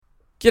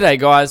G'day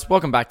guys,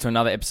 welcome back to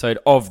another episode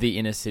of the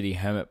Inner City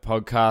Hermit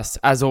podcast.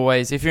 As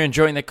always, if you're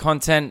enjoying the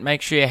content,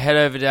 make sure you head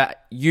over to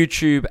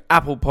YouTube,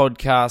 Apple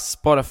Podcasts,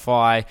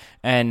 Spotify,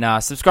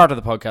 and subscribe to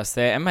the podcast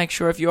there. And make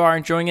sure if you are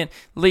enjoying it,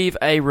 leave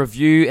a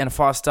review and a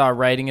 5-star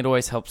rating. It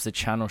always helps the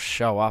channel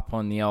show up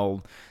on the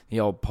old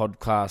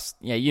podcast.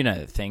 Yeah, you know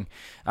the thing.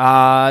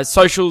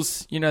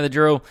 Socials, you know the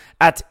drill.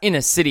 At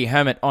Inner City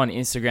Hermit on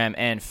Instagram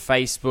and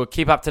Facebook.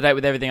 Keep up to date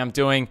with everything I'm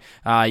doing.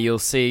 You'll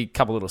see a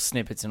couple little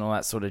snippets and all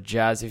that sort of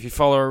jazz. If you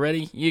follow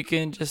already, you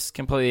can just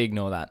completely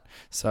ignore that.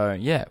 So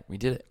yeah, we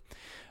did it.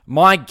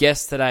 My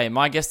guest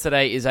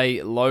today is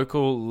a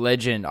local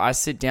legend. I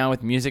sit down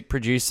with music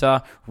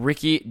producer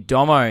Ricky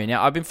Domo.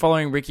 Now, I've been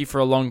following Ricky for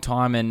a long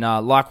time, and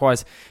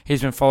likewise,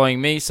 he's been following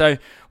me. So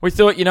we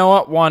thought, you know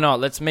what? Why not?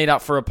 Let's meet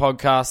up for a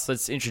podcast.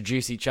 Let's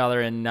introduce each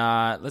other, and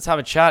let's have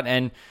a chat.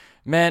 And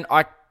man,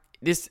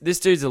 this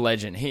dude's a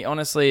legend. He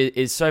honestly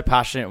is so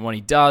passionate in what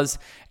he does,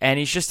 and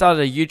he's just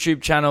started a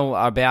YouTube channel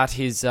about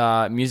his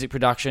music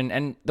production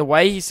and the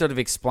way he sort of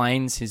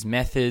explains his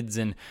methods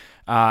and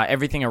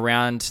everything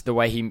around the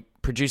way he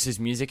produces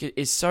music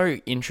is so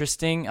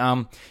interesting.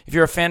 If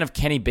you're a fan of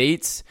Kenny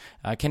Beats,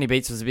 Kenny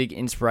Beats was a big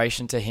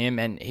inspiration to him,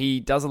 and he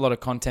does a lot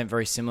of content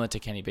very similar to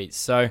Kenny Beats.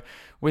 So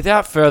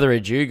without further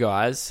ado,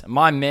 guys,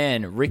 my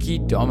man, Ricky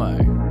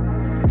Domo.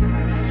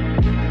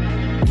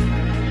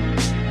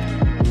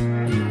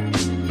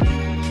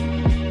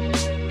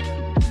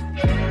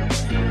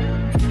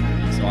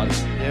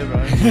 Yeah,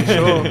 bro.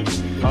 Sure.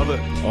 Love it.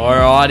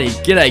 Alrighty.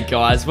 G'day,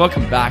 guys.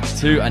 Welcome back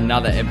to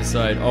another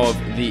episode of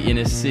the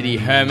Inner City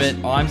Hermit.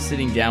 I'm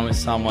sitting down with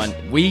someone.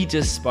 We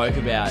just spoke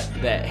about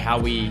how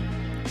we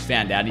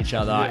found out each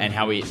other and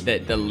how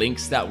the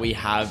links that we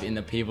have in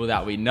the people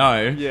that we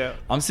know. Yeah.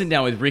 I'm sitting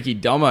down with Ricky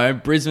Domo,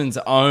 Brisbane's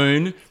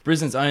own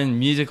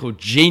musical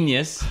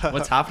genius.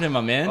 What's happening,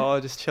 my man?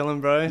 Oh, just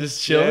chilling, bro.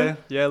 Just chilling?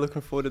 Yeah,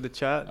 looking forward to the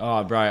chat.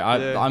 Oh, bro,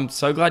 I'm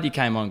so glad you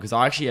came on because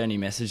I actually only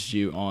messaged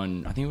you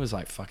on, I think it was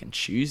like fucking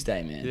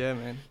Tuesday, man. Yeah,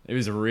 man. It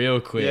was real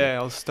quick. Yeah,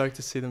 I was stoked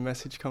to see the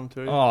message come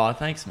through. Oh,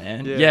 thanks,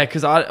 man. Yeah. Yeah,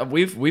 because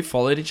we've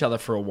followed each other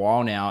for a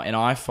while now, and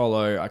I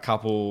follow a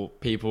couple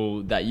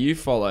people that you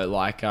follow,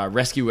 like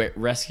Retro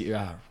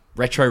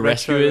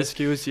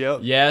Rescuers. Yep.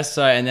 Yeah,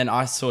 so, and then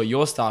I saw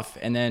your stuff,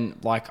 and then,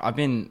 like, I've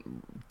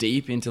been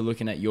deep into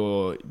looking at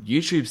your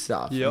YouTube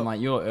stuff. Yep. And, like,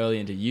 you're early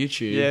into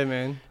YouTube. Yeah,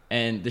 man.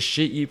 And the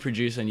shit you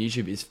produce on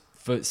YouTube is,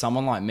 for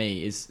someone like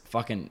me, is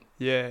fucking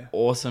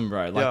awesome,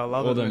 bro. Like, I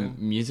love all it, the man.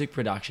 music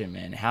production,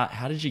 man.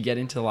 How did you get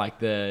into, like,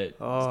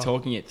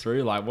 talking it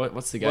through? Like,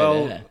 what's the go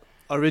Well, there?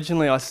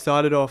 originally I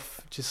started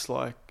off just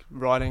like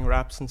writing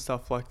raps and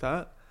stuff like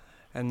that.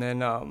 And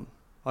then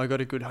I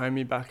got a good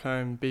homie back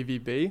home,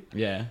 BVB.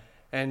 Yeah.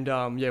 And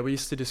we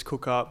used to just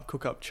cook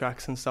up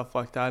tracks and stuff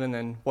like that. And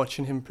then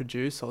watching him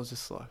produce, I was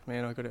just like,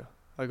 man,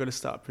 I gotta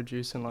start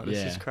producing. Like,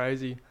 this is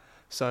crazy.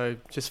 So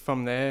just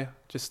from there,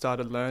 just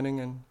started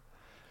learning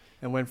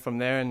and went from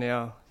there. And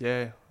now,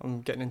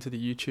 I'm getting into the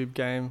YouTube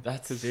game.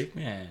 That's sick,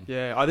 man.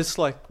 Yeah, I just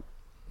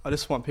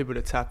want people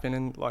to tap in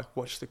and like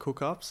watch the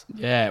cook-ups.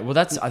 Yeah, well,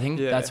 I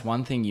think that's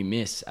one thing you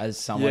miss as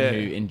someone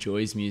who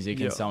enjoys music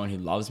and someone who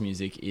loves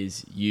music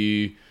is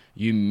you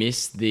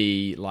miss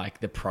the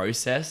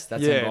process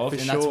that's involved,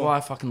 and that's why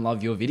I fucking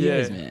love your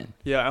videos, man.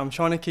 Yeah, I'm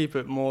trying to keep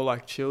it more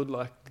like chilled,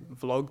 like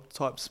vlog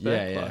type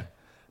spec. Like,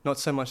 not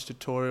so much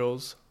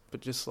tutorials,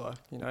 but just like,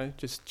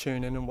 just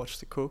tune in and watch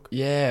the cook.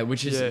 Yeah,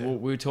 which is, we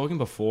were talking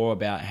before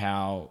about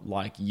how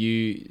like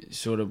you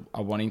sort of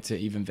are wanting to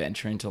even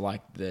venture into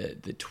like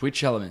the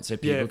Twitch element so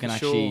people can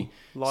actually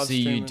see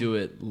you do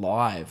it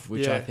live,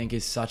 which I think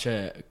is such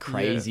a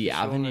crazy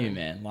avenue,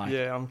 man. Like,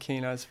 I'm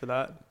keen as for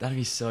that. That'd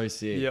be so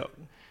sick. Yep.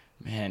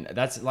 Man,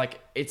 that's like,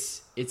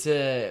 it's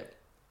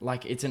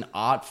an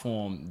art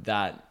form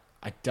that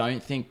I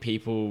don't think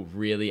people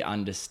really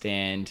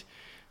understand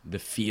the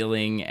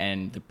feeling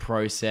and the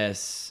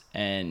process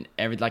and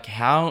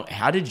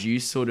how did you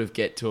sort of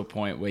get to a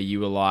point where you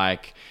were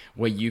like,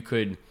 where you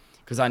could,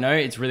 because I know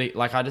it's really,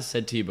 like I just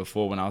said to you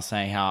before when I was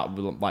saying how,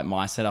 like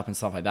my setup and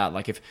stuff like that,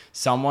 like if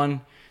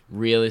someone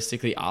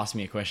realistically asked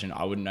me a question,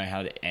 I wouldn't know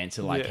how to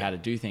answer, how to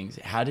do things.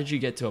 How did you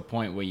get to a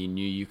point where you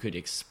knew you could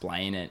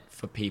explain it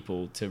for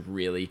people to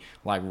really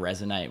like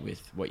resonate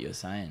with what you're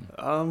saying?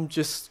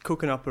 Just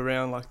cooking up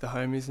around like the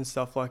homies and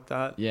stuff like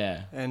that.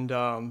 Yeah.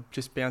 And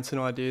just bouncing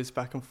ideas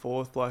back and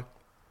forth.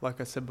 Like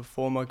I said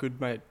before, my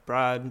good mate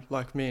Brad,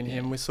 like me and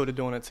him, we're sort of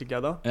doing it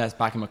together. And that's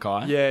back in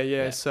Mackay?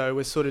 Yeah. So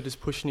we're sort of just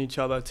pushing each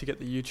other to get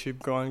the YouTube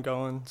grind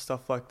going,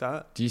 stuff like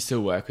that. Do you still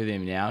work with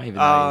him now? Even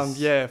though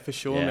yeah, for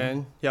sure,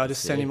 man. Yeah, I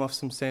just sent him off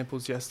some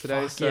samples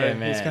yesterday. Fuck so yeah,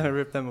 man. He's going to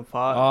rip them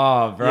apart.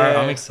 Oh, bro,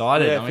 I'm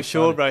excited. Yeah, for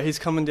sure, bro. He's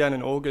coming down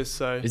in August.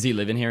 So is he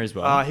living here as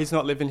well? He's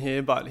not living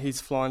here, but he's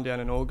flying down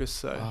in August.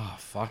 So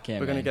fuck yeah,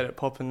 we're going to get it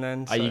popping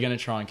then. Are you going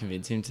to try and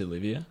convince him to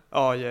live here?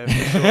 Oh, yeah, for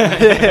sure.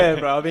 Yeah,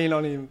 bro. I've been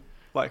on him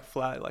like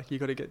flat. Like you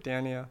got to get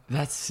down here.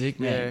 That's sick,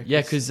 man. Yeah,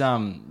 Yeah, because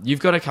you've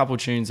got a couple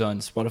tunes on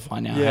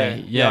Spotify now. Yeah,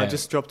 Hey? yeah. I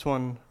just dropped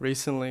one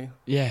recently.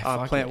 Yeah,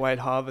 fuck Plant it. Weight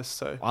Harvest.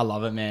 So I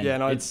love it, man. Yeah,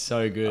 and it's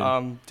so good.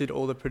 did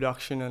all the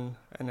production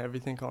and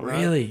everything on that.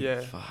 Really?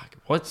 Yeah. Fuck.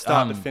 What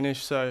Start to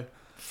finish. So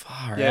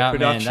far yeah, out,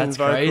 production, man. That's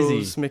vocals,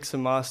 crazy. mix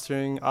and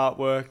mastering,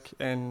 artwork,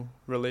 and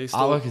released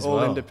Artwork as all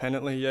well.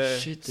 independently. Yeah.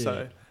 Shit, dude.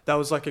 So that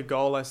was like a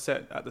goal I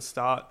set at the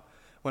start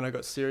when I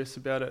got serious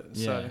about it.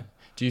 Yeah. So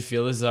Do you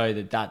feel as though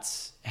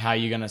that's how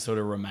you're gonna sort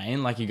of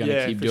remain? Like you're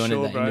gonna keep for doing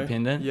sure, it bro.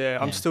 independent? Yeah,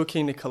 I'm still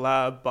keen to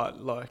collab,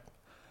 but like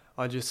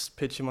I just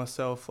picture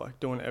myself like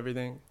doing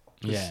everything.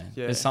 Yeah.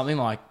 Yeah. There's something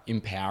like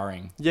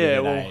empowering. Yeah, with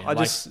it, well, eh? I Like,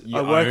 just you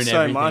I work own so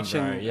everything, much,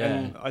 bro.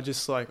 and I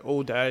just like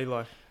all day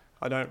like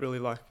I don't really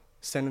like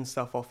sending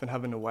stuff off and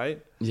having to wait.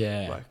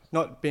 yeah. Like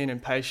not being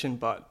impatient,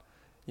 but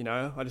you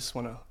know, I just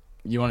want to.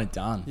 You want it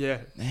done. Yeah,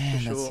 Man,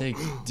 for that's sure. sick.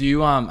 Do you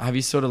have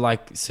you sort of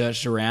like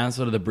searched around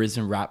sort of the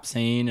Brisbane rap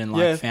scene and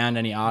like Yeah. found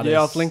any artists?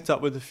 Yeah, I've linked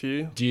up with a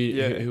few. Do you?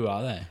 Yeah. Who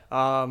are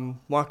they?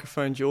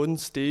 Microphone Jordan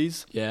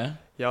Steez. Yeah.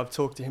 Yeah, I've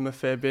talked to him a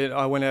fair bit.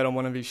 I went out on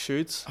one of his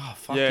shoots. Oh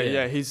fuck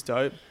Yeah, he's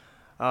dope.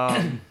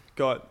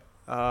 Got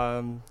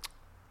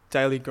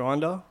Daily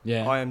Grinder.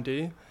 Yeah.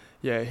 IMD.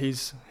 Yeah,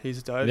 he's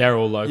dope. They're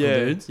all local yeah,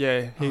 dudes.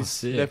 Yeah,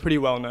 sick. they're pretty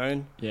well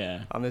known.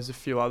 Yeah. There's a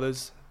few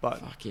others, but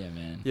Fuck yeah,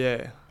 man.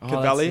 yeah, Oh, that's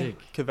Cavalli.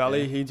 sick.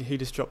 Cavalli, Yeah. he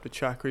just dropped a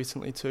track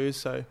recently too.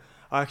 So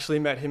I actually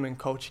met him in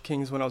Culture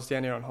Kings when I was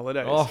down here on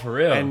holidays. Oh, for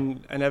real.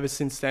 And ever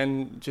since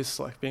then, just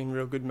like being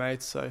real good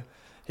mates. So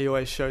he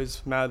always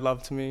shows mad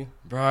love to me.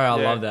 Bro, I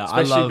Yeah, love that.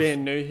 Especially I love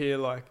being new here,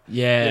 like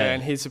Yeah.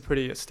 and he's a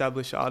pretty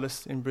established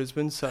artist in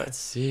Brisbane. So That's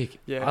sick.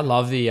 Yeah. I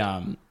love the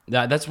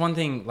that's one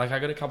thing. Like I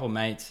got a couple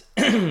mates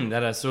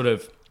that are sort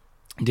of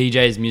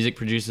DJs, music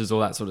producers,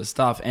 all that sort of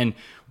stuff. And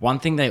one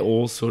thing they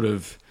all sort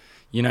of,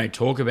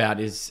 talk about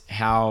is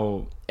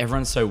how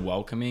everyone's so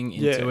welcoming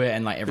into it,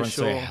 and like everyone's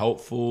so sure.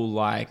 helpful.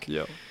 Like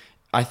yeah,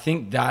 I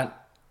think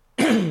that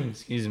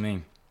excuse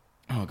me.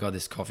 Oh god,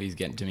 this coffee is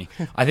getting to me.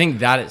 I think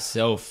that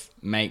itself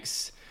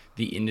makes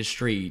the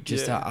industry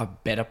just Yeah. a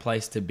better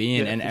place to be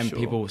in, Yeah, and for sure.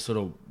 people sort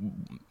of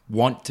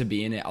want to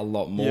be in it a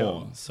lot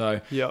more. So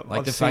yeah. like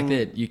I've the fact seen-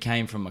 that you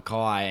came from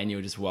Mackay and you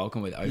were just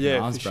welcome with open Yeah,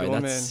 arms, for bro, sure,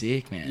 that's man.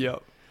 sick, man. yeah,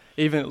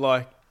 even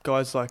like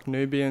guys like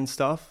Nubia and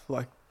stuff,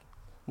 like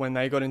when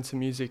they got into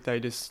music, they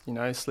just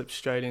slipped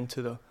straight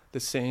into the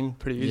scene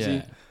pretty easy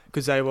Yeah.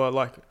 because they were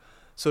like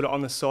sort of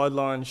on the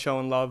sideline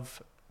showing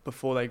love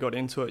before they got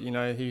into it.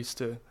 He used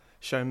to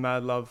show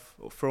mad love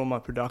for all my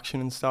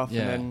production and stuff,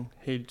 Yeah. and then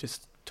he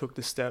just took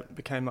the step,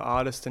 became an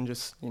artist, and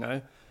just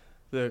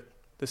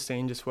the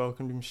scene just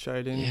welcomed him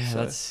straight in. Yeah, so,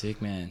 that's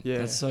sick, man. Yeah.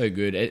 That's so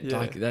good. Yeah.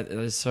 Like that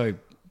is so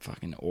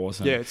fucking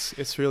awesome. yeah,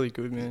 it's really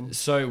good, man.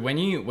 So when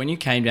you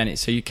came down here,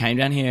 you came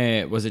down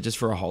here, was it just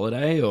for a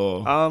holiday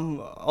or I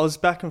was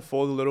back and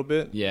forth a little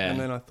bit, Yeah. and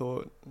then I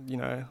thought,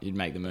 you'd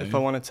make the move? if I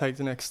want to take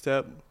the next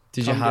step,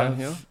 Did you come down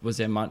here. have? Was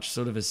there much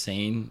sort of a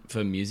scene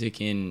for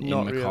music in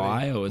Not Mackay,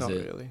 really. or was Not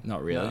it really.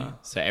 not really? Nah.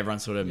 So everyone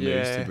sort of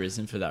moves to Yeah.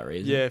 Brisbane for that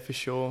reason. Yeah, for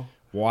sure.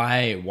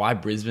 Why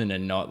Brisbane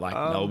and not like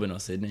Um, Melbourne or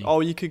Sydney? Oh,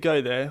 you could go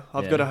there.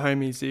 I've got a Yeah.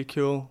 homie,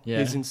 Ezekiel. Yeah.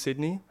 He's in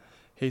Sydney.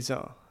 He's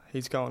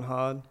going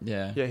hard.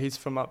 Yeah. Yeah, he's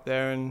from up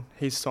there, and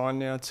he's signed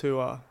now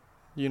to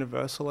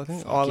Universal, I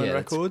think, Fuck Island yeah,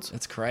 Records.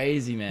 That's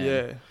crazy, man.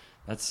 Yeah.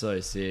 That's so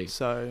sick.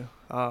 So,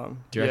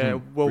 Do you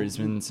reckon well,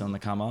 Brisbane's on the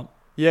come up?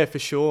 Yeah, for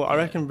sure. I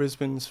Yeah. reckon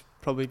Brisbane's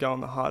probably going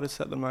the hardest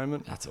at the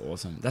moment. That's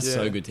awesome. That's Yeah.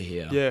 so good to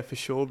hear. Yeah, for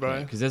sure,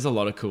 bro. Because there's a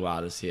lot of cool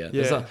artists here.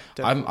 Yeah, There's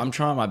definitely. I'm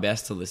trying my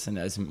best to listen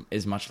to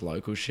as much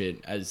local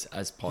shit as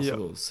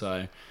possible.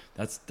 So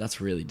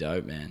that's really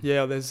dope, man.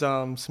 Yeah, there's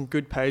some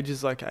good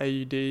pages like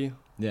AUD.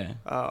 Yeah.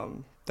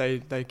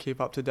 They keep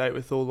up to date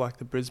with all like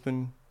the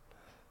Brisbane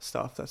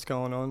stuff that's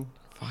going on.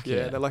 Fuck Yeah,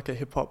 yeah. they're like a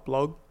hip hop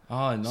blog.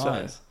 Oh, nice.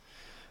 So,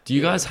 Do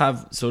you yeah. guys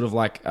have sort of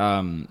like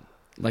how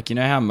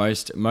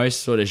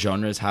most sort of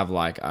genres have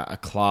like a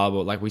club,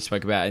 or like we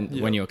spoke about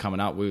when you were coming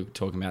up, we were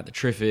talking about the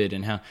Triffid,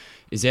 and how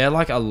is there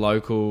like a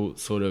local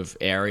sort of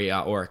area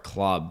or a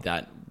club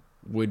that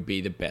would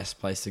be the best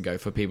place to go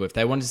for people if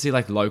they wanted to see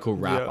like local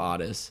rap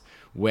artists?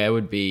 Where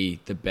would be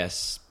the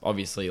best?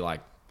 Obviously, like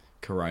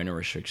Corona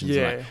restrictions,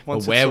 Yeah, right? But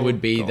once where it's would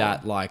all be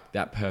gone.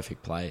 that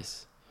perfect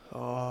place?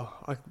 Oh,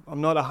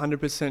 I'm not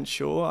 100%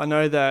 sure. I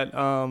know that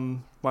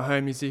my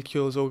homie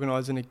Ezekiel is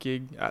organising a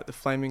gig at the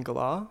Flaming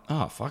Galah.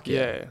 Oh fuck yeah!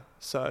 Yeah,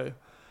 so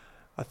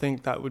I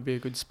think that would be a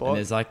good And spot.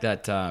 there's like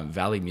that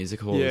Valley Music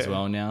Hall as Yeah.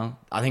 well now.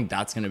 I think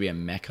that's going to be a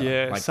mecca.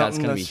 Yeah, like that's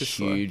something going to be that's just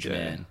like, huge, yeah.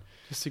 man.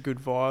 Just a good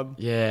vibe.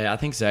 Yeah, I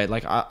think so.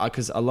 Like,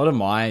 because a lot of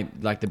my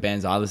like the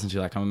bands I listen to,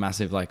 like I'm a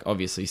massive, like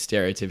obviously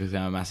stereotypically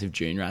I'm a massive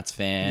June Rats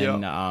fan.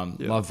 Yeah.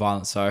 Love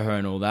Violent Soho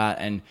and all that,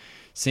 and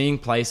seeing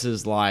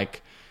places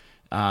like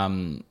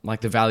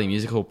the Valley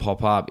Music Hall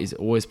pop up is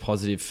always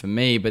positive for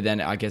me. But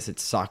then I guess it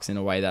sucks in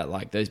a way that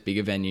like those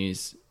bigger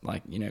venues,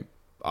 like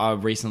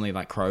recently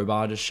like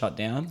Crowbar just shut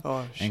down. Oh,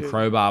 And shit.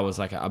 Crowbar was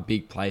like a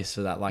big place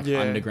for that like Yeah.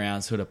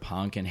 underground sort of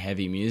punk and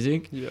heavy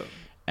music. Yeah.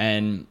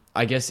 And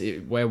I guess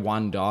where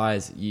one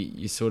dies,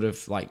 you sort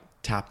of like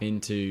tap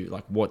into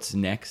like what's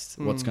next,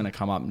 what's going to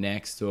come up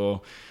next,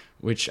 or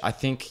which I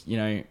think, you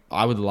know,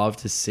 I would love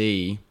to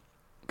see,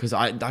 because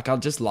I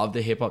just love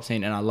the hip hop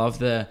scene, and I love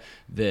the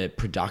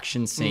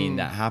production scene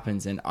that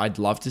happens, and I'd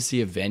love to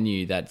see a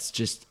venue that's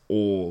just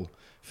all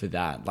for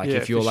that. Like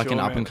if you're like an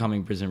up and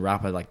coming Brisbane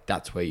rapper, like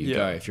that's where you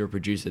go. If you're a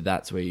producer,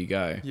 that's where you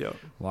go. Yeah.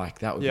 Like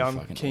that would be fucking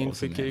awesome. I'm keen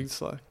for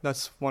gigs. Like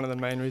that's one of the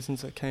main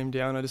reasons I came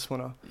down. I just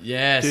want to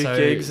do so,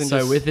 gigs. And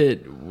so with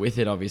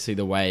it obviously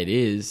the way it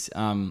is,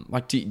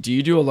 like do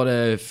you do a lot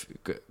of,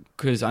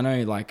 because I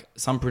know like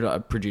some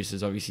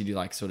producers obviously do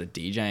like sort of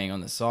DJing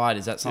on the side.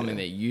 Is that something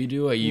that you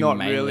do? Are you not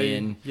mainly really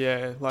in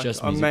like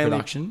just I'm music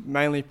production?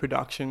 Mainly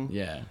production.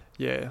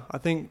 Yeah. I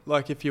think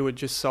like if you were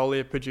just solely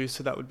a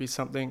producer, that would be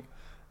something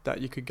that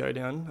you could go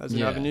down as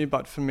an avenue.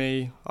 But for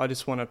me, I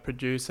just want to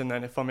produce, and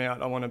then if I'm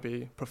out, I want to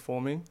be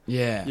performing.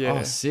 Yeah.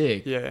 Oh,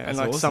 sick. Yeah. That's and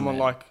like awesome, someone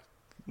man. like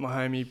my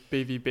homie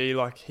BVB,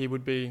 like he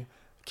would be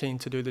keen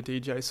to do the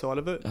DJ side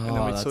of it, and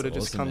then we'd sort of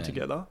just come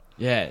together.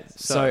 Yeah.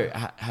 So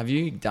have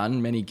you done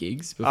many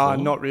gigs before?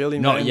 Not really,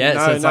 man. Not yet.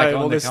 No, so it's like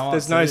well,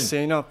 there's no soon.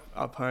 scene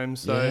up home,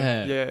 so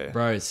yeah.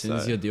 Bro, as soon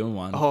as you're doing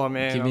one, oh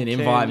man, give me an I'm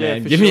invite, keen.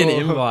 man. Yeah, give me an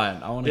sure.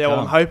 invite. I want to Yeah, come.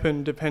 well, I'm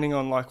hoping, depending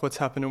on like what's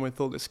happening with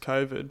all this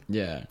COVID.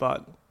 Yeah.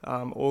 But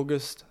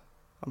August,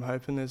 I'm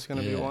hoping there's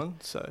going to be one.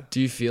 So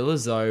do you feel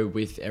as though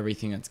with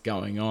everything that's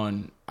going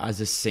on as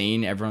a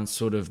scene, everyone's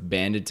sort of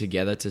banded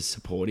together to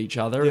support each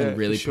other and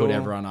really put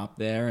everyone up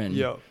there? And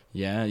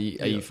are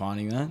you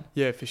finding that?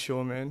 Yeah, for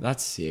sure, man.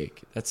 That's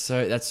sick. That's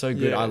so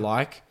good. Yeah. I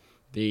like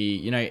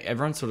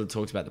everyone sort of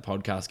talks about the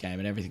podcast game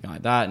and everything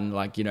like that. And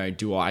like,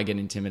 do I get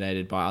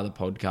intimidated by other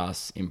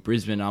podcasts in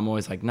Brisbane? I'm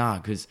always like, nah,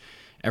 because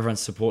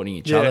everyone's supporting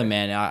each other,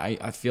 man.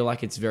 I feel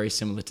like it's very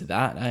similar to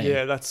that. Eh?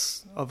 Yeah,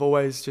 I've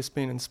always just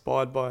been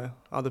inspired by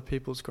other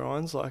people's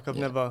grinds. Like I've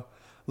never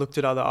looked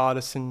at other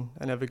artists and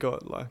ever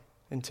got like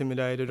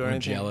intimidated or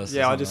anything. Jealous.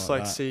 Yeah, I just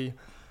like see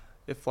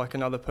if like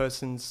another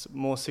person's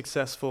more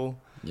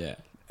successful. Yeah.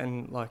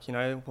 And like,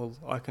 well,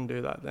 I can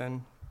do that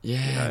then.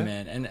 Yeah,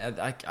 man. And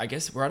I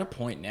guess we're at a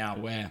point now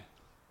where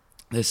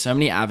there's so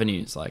many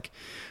avenues. Like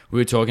we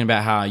were talking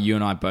about how you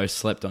and I both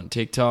slept on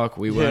TikTok.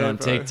 We weren't on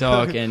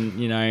TikTok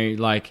and,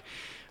 like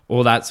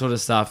all that sort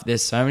of stuff.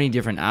 There's so many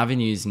different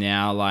avenues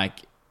now. Like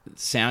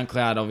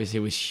SoundCloud obviously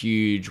was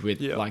huge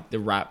with like the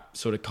rap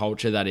sort of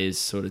culture that is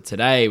sort of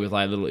today with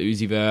like Little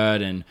Uzi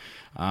Vert and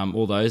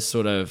all those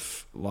sort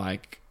of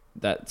like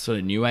that sort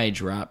of new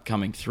age rap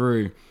coming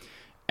through.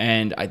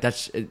 And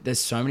there's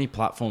so many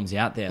platforms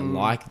out there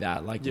like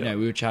that. Like, we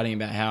were chatting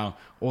about how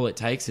all it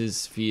takes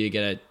is for you to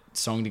get a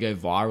song to go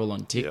viral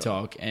on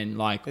TikTok and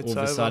like all of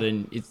a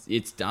sudden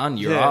it's done.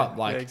 You're up.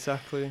 Like,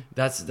 exactly.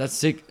 That's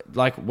sick.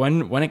 Like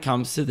when it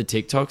comes to the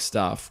TikTok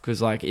stuff,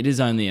 because like it is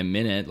only a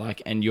minute,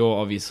 like, and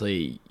your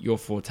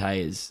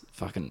forte is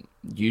fucking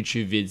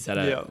YouTube vids that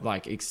are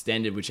like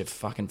extended, which are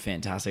fucking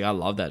fantastic. I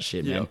love that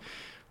shit, man.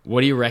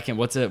 What do you reckon?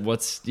 What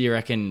do you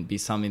reckon be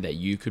something that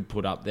you could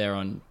put up there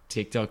on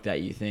TikTok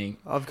that you think?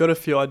 I've got a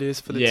few ideas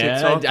for the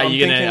TikTok. Are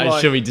you gonna?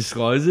 Should we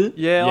disclose it?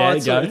 Yeah,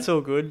 it's all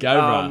good. Go,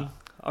 bro.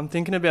 I'm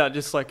thinking about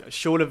just like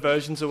shorter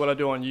versions of what I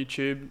do on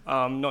YouTube,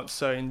 not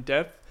so in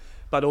depth,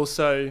 but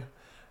also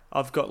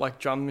I've got like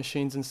drum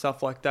machines and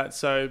stuff like that.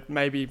 So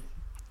maybe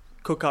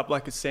cook up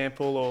like a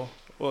sample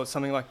or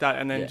something like that,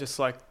 and then just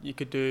like you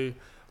could do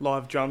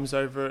live drums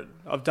over it.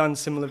 I've done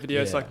similar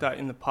videos like that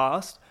in the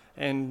past.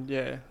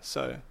 And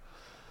so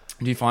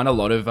do you find a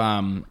lot of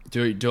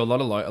do a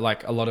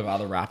lot of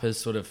other rappers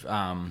sort of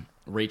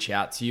reach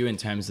out to you in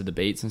terms of the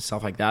beats and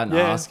stuff like that and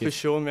ask for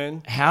sure,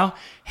 man.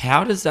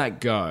 How does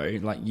that go?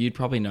 Like you'd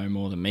probably know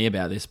more than me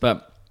about this,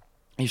 but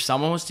if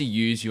someone was to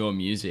use your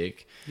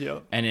music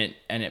and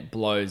it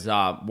blows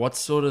up, what's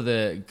sort of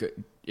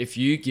if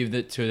you give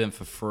it to them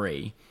for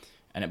free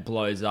and it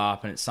blows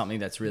up and it's something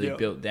that's really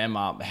built them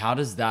up, how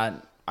does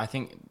that, I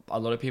think a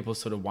lot of people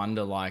sort of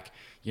wonder like,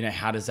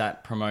 how does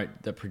that promote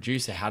the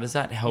producer? How does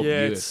that help you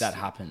if that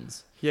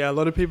happens? Yeah, a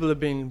lot of people have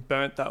been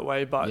burnt that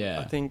way, but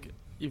I think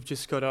you've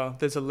just got to,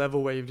 there's a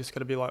level where you've just got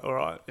to be like, all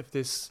right,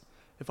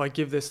 if I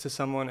give this to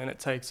someone and it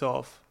takes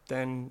off,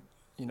 then,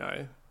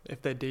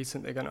 if they're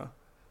decent, they're going to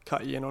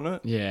cut you in on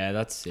it. Yeah,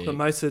 that's it. But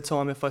most of the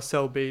time, if I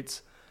sell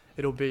beats,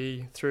 it'll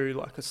be through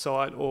like a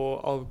site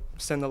or I'll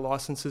send the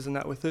licenses and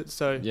that with it.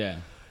 So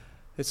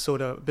it's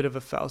sort of a bit of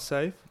a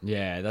fail-safe.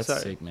 Yeah,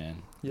 that's sick,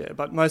 man. Yeah,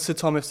 but most of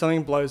the time, if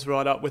something blows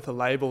right up with a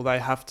label, they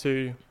have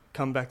to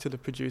come back to the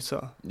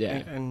producer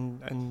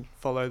and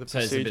follow the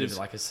procedures. So there's a bit of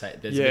like there's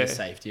a bit of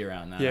safety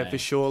around that. Yeah, for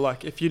sure.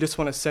 Like if you just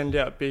want to send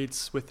out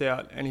beats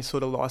without any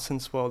sort of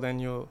license, well, then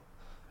you're,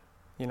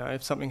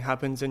 if something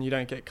happens and you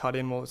don't get cut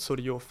in, well, it's sort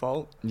of your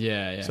fault.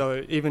 Yeah.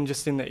 So even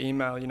just in the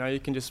email, you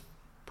can just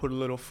put a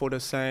little footer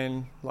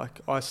saying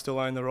like, I still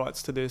own the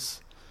rights to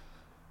this.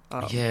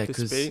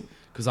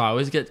 Because I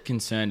always get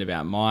concerned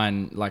about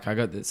mine. Like I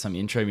got some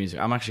intro music.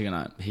 I'm actually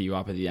gonna hit you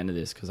up at the end of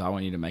this because I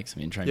want you to make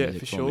some intro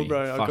music for me. Yeah, for sure,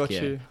 bro. I got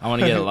you. I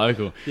want to get it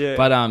local.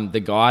 But the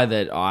guy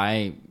that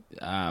I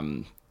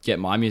get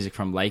my music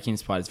from, Lake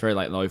Inspired. It's very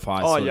like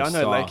lo-fi. Oh sort yeah, of I know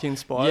style. Lake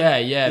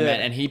Inspired. Yeah,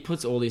 man. And he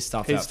puts all his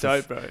stuff out. He's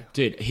dope, bro.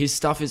 Dude, his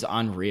stuff is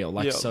unreal.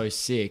 Like so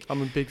sick.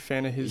 I'm a big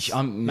fan of his.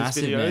 I'm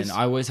massive, videos. man.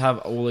 I always have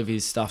all of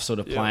his stuff sort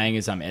of playing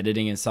as I'm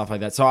editing and stuff like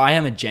that. So I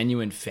am a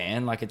genuine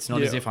fan. Like it's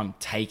not as if I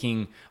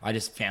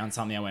just found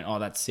something. I went, oh,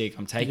 that's sick.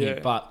 I'm taking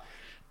it. But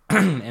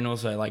and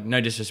also like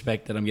no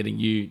disrespect that I'm getting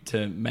you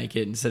to make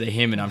it instead of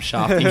him and I'm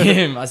shafting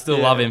him. I still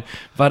love him.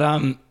 But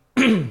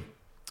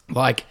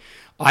like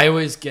I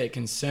always get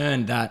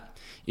concerned that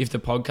if the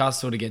podcast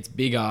sort of gets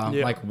bigger,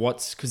 like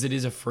because it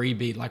is a free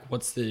beat, like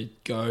what's the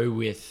go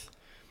with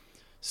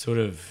sort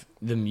of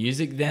the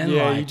music then?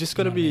 Yeah, like, you just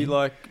got to be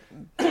like,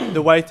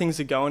 the way things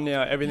are going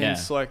now,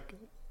 everything's like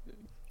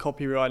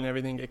copyright and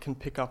everything. It can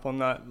pick up on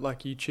that, like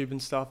YouTube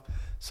and stuff.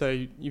 So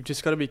you've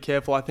just got to be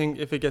careful. I think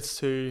if it gets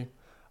to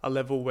a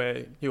level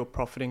where you're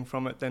profiting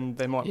from it, then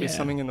there might be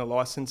something in the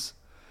license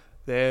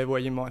there where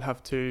you might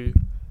have to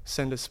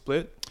send a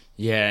split.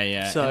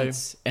 Yeah. So,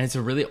 and it's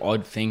a really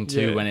odd thing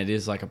too when it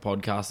is like a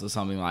podcast or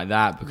something like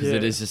that, because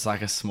it is just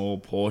like a small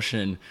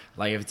portion,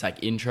 like if it's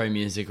like intro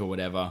music or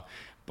whatever.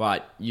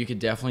 But you could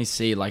definitely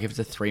see like if it's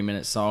a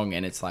 3-minute song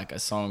and it's like a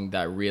song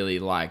that really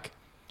like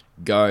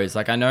goes,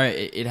 like I know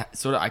it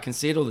sort of, I can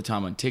see it all the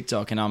time on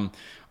TikTok, and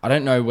I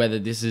don't know whether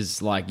this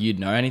is like you'd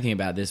know anything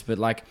about this, but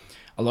like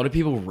a lot of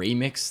people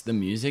remix the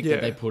music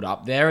that they put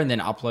up there and then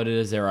upload it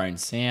as their own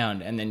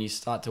sound, and then you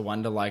start to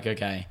wonder like,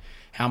 okay,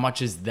 how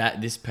much is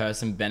this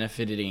person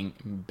benefiting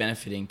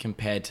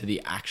compared to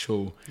the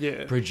actual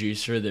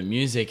producer of the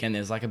music? And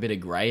there's like a bit of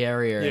grey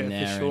area in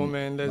there. Yeah, for sure,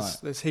 man.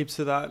 There's heaps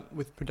of that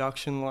with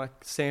production, like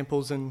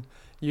samples and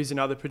using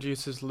other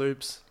producers'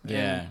 loops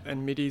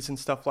and MIDIs and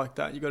stuff like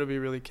that. You got to be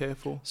really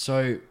careful.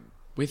 So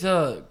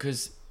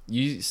because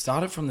you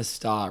started from the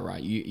start,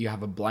 right? You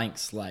have a blank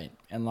slate,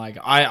 and like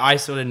I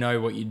sort of know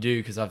what you do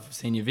because I've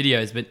seen your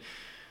videos. But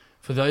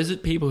for those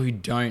people who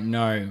don't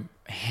know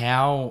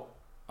how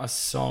a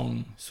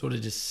song sort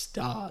of just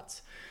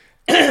starts,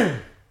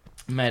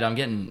 mate,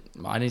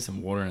 I need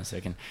some water in a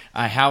second.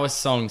 How a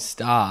song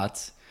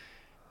starts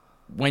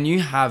when you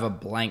have a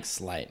blank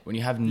slate, when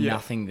you have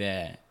nothing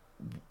there.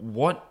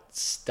 What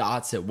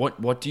starts it?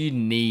 What do you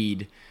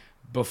need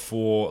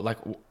before, like?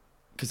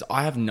 Because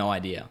I have no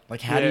idea.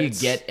 Like, how do you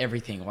get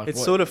everything? Like,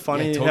 it's sort of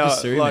funny how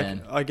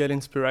man. I get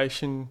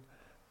inspiration.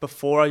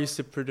 Before I used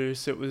to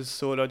produce, it was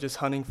sort of just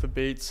hunting for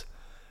beats.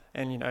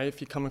 And, you know,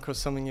 if you come across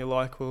something you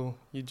like, well,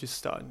 you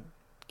just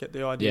get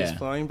the ideas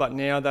flowing. But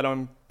now that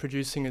I'm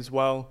producing as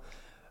well,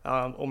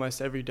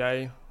 almost every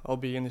day I'll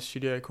be in the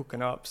studio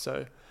cooking up.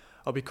 So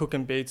I'll be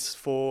cooking beats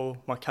for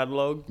my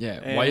catalog.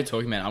 Yeah, while you're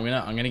talking, man,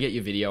 I'm gonna get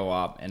your video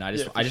up, and I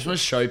just want to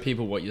show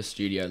people what your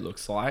studio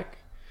looks like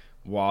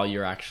while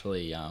you're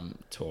actually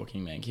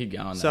talking, man. Keep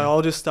going. So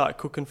I'll just start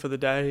cooking for the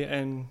day,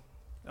 and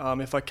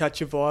if I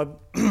catch a vibe,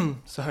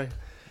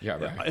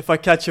 if I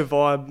catch a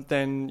vibe,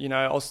 then you know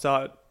I'll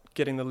start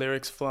getting the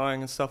lyrics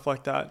flowing and stuff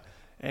like that,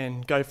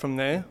 and go from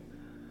there.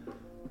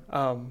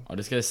 I'll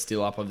just get a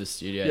still up of the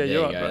studio. Yeah, there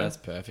you go. Bro. That's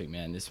perfect,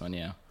 man. This one,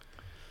 yeah.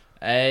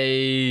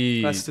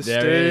 Hey, that's the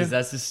there it is.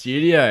 That's the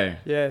studio.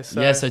 Yeah.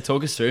 So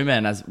talk us through,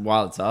 man,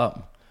 while it's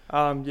up.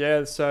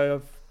 So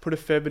I've put a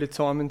fair bit of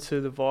time into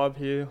the vibe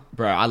here.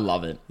 Bro, I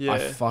love it. Yeah. I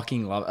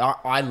fucking love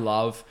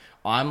it.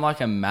 I'm like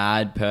a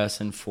mad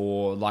person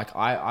for, like,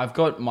 I've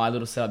got my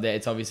little setup there.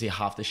 It's obviously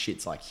half the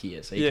shit's like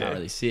here, so you can't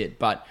really see it.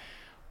 But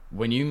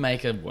when you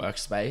make a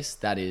workspace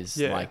that is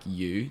like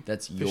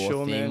that's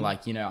your thing. Man.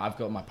 Like, you know, I've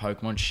got my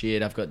Pokemon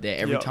shit. I've got there.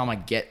 Every time I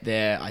get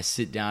there, I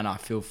sit down, I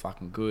feel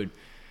fucking good.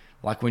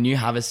 Like, when you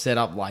have a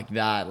setup like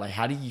that, like,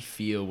 how do you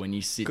feel when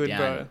you sit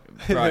down?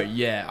 Bro,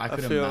 yeah, I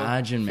could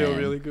imagine, man. I feel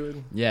really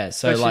good. Yeah,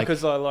 so especially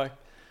because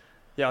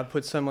I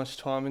put so much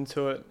time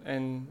into it,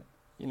 and,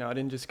 you know, I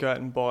didn't just go out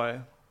and buy,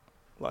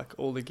 like,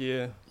 all the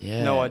gear.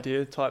 Yeah. No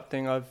idea type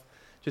thing. I've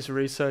just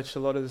researched a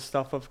lot of the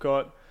stuff I've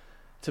got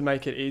to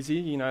make it easy,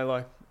 you know,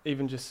 like,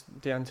 even just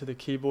down to the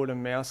keyboard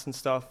and mouse and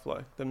stuff,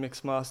 like, the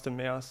Mixmaster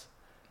mouse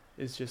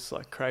is just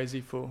like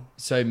crazy for.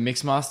 So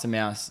Mixmaster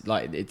mouse,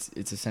 like it's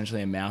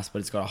essentially a mouse, but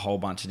it's got a whole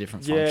bunch of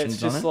different functions on it.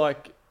 It's just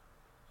like,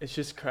 it's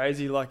just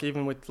crazy. Like,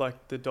 even with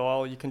like the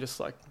dial, you can just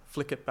like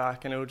flick it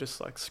back and it'll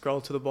just like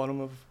scroll to the bottom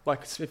of,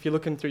 like, if you're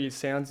looking through your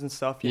sounds and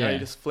stuff, you know, you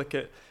just flick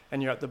it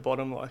and you're at the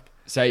bottom. Like,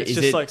 so it's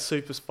just like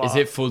super spark. Is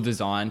it full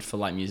designed for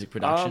like music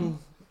production?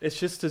 It's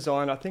just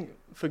designed, I think,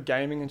 for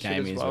gaming and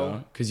shit as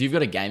well. Because you've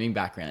got a gaming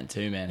background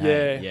too, man.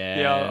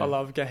 Yeah, I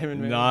love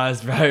gaming, man.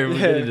 Nice, bro. We'll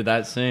get into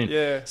that soon.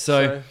 Yeah.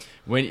 So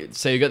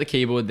you got the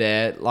keyboard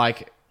there,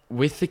 like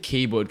with the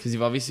keyboard, because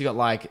you've obviously got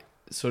like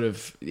sort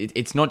of,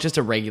 it's not just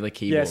a regular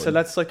keyboard. Yeah, so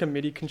that's like a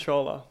MIDI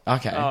controller.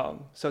 Okay.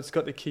 So it's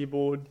got the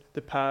keyboard,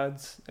 the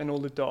pads, and all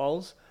the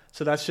dials.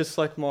 So that's just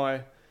like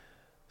my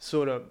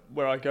sort of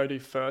where I go to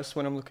first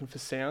when I'm looking for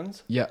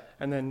sounds. Yeah.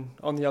 And then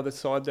on the other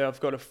side there, I've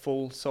got a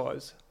full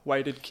size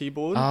weighted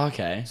keyboard. Oh,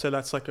 okay. So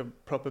that's like a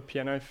proper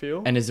piano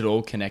feel. And is it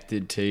all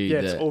connected to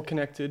it's all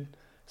connected.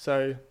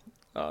 So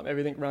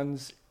everything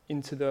runs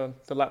into the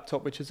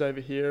laptop, which is over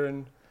here,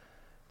 and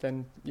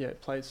then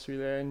it plays through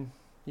there, and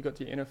you got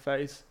the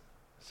interface.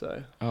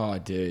 So. Oh,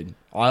 dude,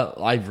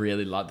 I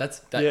really love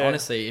that. Yeah.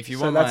 Honestly, if you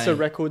so want, that's a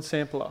record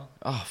sampler.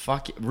 Oh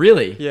fuck it.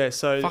 Really? Yeah.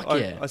 So Fuck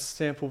yeah. I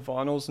sample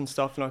vinyls and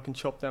stuff, and I can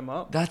chop them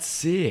up. That's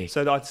sick.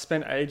 So I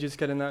spent ages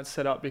getting that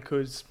set up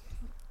because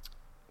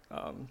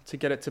to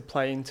get it to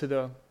play into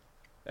the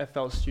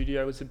FL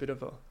Studio was a bit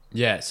of a...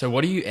 Yeah. So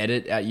what do you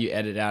edit out? You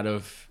edit out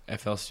of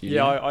FL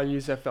Studio? Yeah, I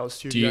use FL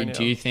Studio now.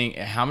 Do you think,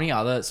 how many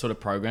other sort of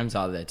programs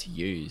are there to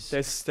use?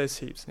 There's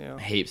heaps now.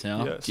 Heaps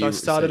now? Yeah. So I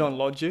started on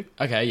Logic.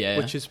 Okay, yeah.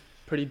 Which is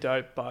pretty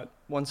dope, but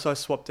once I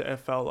swapped to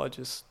FL, I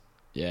just...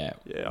 Yeah.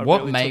 I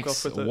what really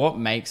makes took off with it. What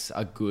makes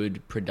a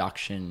good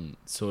production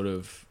sort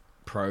of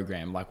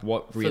program? Like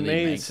what really For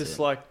me, makes it's just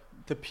it? like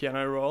the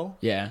piano roll.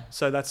 Yeah.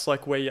 So that's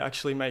like where you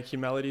actually make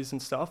your melodies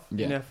and stuff.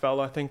 Yeah. In FL,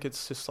 I think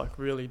it's just like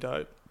really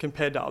dope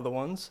compared to other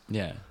ones.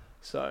 Yeah.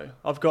 So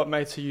I've got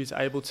mates who use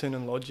Ableton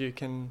and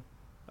Logic, and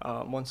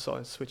once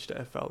I switched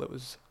to FL, it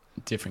was...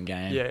 Different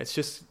game. Yeah, it's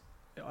just...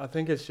 I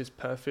think it's just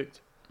perfect.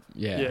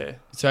 Yeah.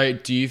 So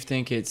do you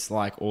think it's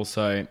like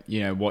also,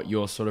 you know, what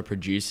you're sort of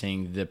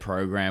producing, the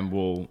program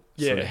will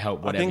sort of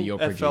help whatever you're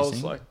producing? I think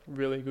FL's like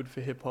really good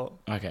for hip hop.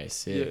 Okay,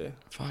 sick. Yeah.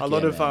 Fuck a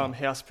lot of man.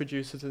 house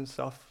producers and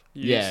stuff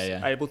use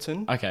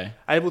Ableton. Okay.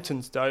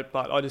 Ableton's dope,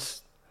 but I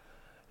just...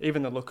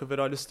 Even the look of it,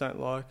 I just don't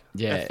like.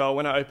 Yeah. FL,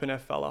 when I open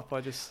FL up,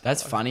 I just...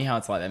 That's funny how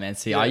it's like that, man.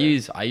 See, Yeah. I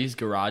use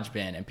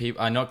GarageBand and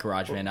people... not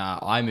GarageBand,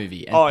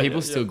 iMovie. And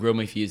people still grill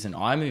me for using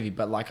iMovie.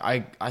 But like,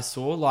 I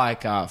saw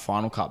like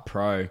Final Cut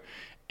Pro,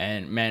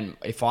 and man,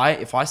 if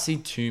I see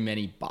too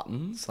many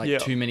buttons,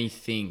 like too many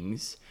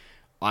things,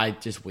 I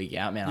just weak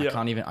out, man.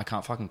 I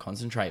can't fucking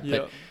concentrate.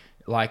 But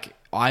like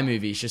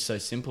iMovie is just so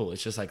simple.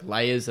 It's just like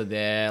layers are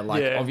there.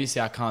 Like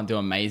obviously I can't do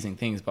amazing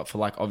things, but for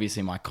like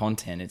obviously my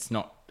content, it's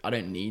not... I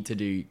don't need to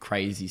do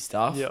crazy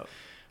stuff. Yeah.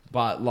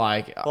 But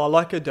like... Well, I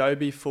like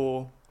Adobe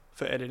for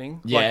editing.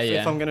 Yeah, like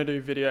if I'm going to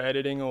do video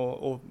editing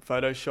or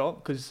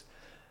Photoshop, because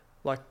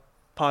like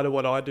part of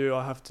what I do,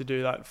 I have to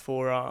do that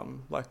for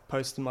like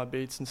posting my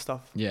beats and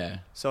stuff. Yeah.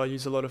 So I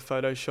use a lot of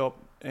Photoshop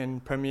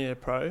and Premiere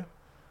Pro.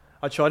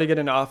 I try to get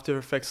into After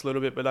Effects a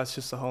little bit, but that's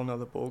just a whole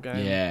nother ball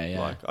game. Yeah, yeah.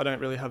 Like I don't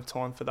really have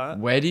time for that.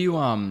 Where do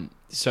you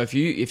so if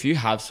you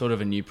have sort of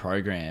a new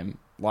program,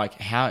 like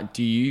how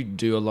do you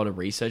do a lot of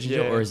research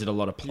into it, or is it a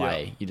lot of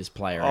play? You just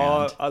play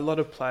around? A lot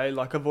of play.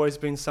 Like I've always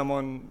been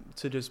someone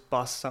to just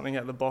bust something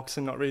out of the box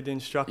and not read the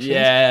instructions.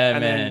 Yeah,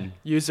 and man. then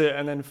use it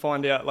and then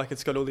find out like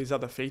it's got all these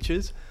other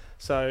features.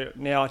 So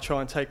now I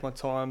try and take my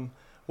time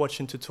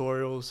watching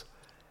tutorials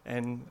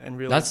and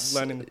really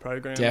learning the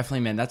program.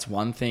 Definitely, man. That's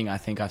one thing I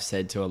think I've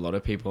said to a lot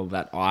of people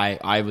that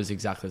I was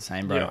exactly the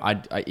same, bro.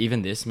 Yeah. I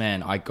even this,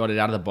 man, I got it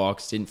out of the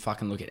box, didn't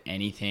fucking look at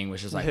anything,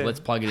 was just like, let's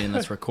plug it in,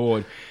 let's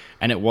record.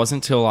 And it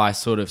wasn't until I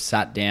sort of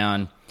sat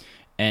down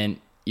and,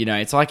 you know,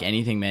 it's like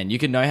anything, man. You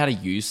can know how to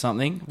use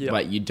something,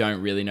 but you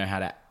don't really know how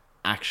to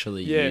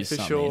actually use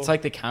something. Sure. It's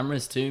like the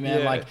cameras too, man.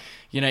 Yeah. Like,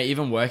 you know,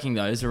 even working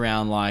those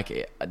around,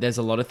 like there's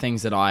a lot of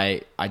things that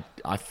I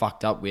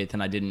fucked up with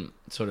and I didn't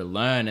sort of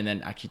learn, and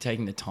then actually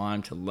taking the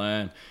time to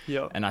learn.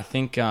 Yeah. And I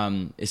think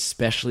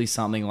especially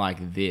something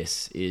like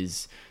this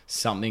is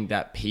something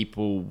that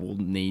people will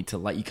need to,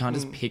 like, you can't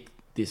just pick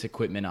this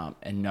equipment up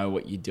and know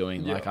what you're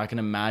doing. Like I can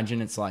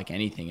imagine it's like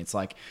anything. It's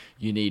like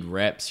you need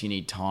reps, you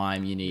need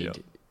time, you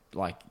need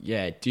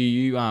do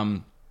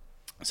you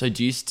so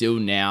do you still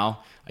now,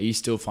 are you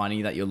still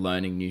finding that you're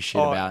learning new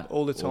shit about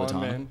all the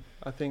time, man?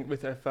 I think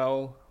with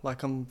FL,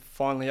 like I'm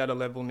finally at a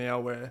level now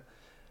where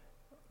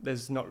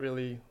there's not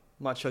really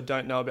much I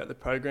don't know about the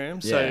program.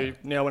 So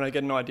now when I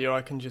get an idea,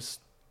 I can just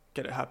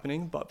get it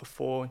happening. But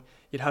before,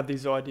 you'd have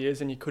these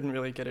ideas and you couldn't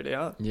really get it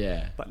out.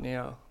 Yeah. But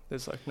now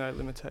there's like no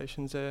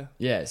limitations there.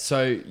 Yeah.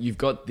 So you've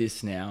got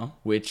this now,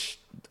 which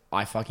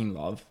I fucking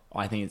love.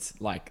 I think it's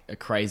like a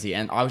crazy.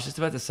 And I was just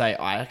about to say,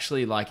 I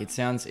actually like, it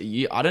sounds,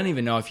 I don't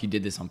even know if you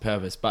did this on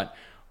purpose, but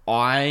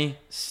I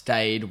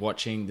stayed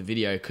watching the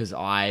video because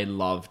I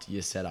loved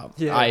your setup.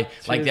 Yeah,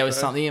 there was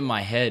something in my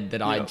head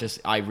that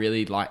I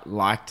really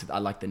liked. I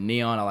like the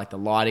neon. I like the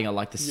lighting. I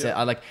like the set.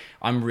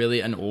 I'm really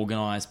an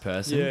organized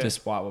person,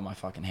 despite what my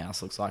fucking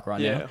house looks like right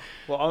now.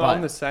 Well,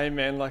 I'm the same,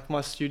 man. Like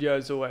my studio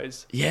is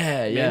always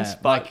yeah.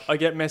 But I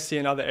get messy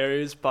in other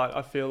areas. But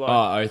I feel like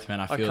oath, man.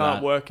 I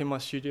can't work in my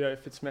studio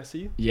if it's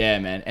messy. Yeah,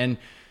 man. And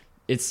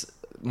it's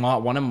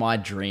one of my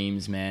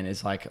dreams, man,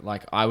 is like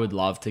I would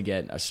love to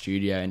get a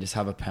studio and just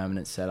have a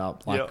permanent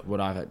setup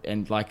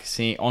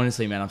seeing,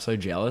 honestly, man, I'm so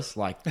jealous.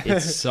 Like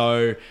it's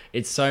so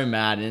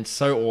mad, and it's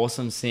so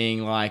awesome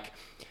seeing, like,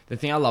 the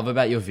thing I love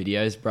about your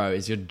videos, bro,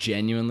 is you're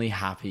genuinely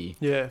happy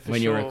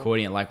when you're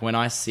recording it. Like when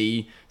I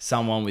see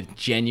someone with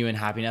genuine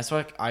happiness,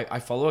 like I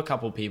follow a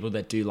couple of people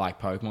that do like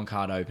Pokemon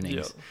card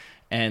openings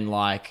and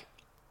like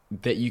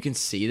that you can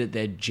see that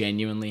they're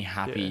genuinely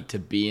happy to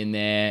be in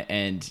there,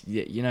 and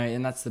you know,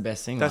 and that's the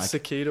best thing. That's the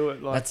key to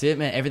it. Like, that's it,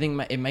 man. Everything,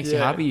 it makes you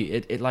happy.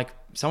 It like,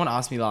 someone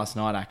asked me last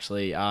night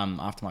actually,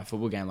 after my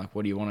football game, like,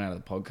 what do you want out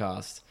of the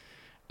podcast?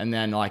 And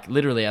then like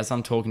literally as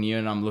I'm talking to you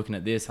and I'm looking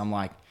at this, I'm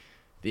like,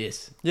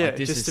 this. Yeah, like,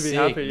 this just is to be sick.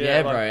 happy.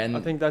 Yeah, bro. And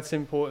I think that's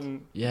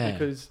important. Yeah.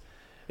 Because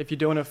if you're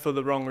doing it for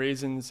the wrong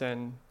reasons,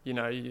 and you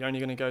know you're only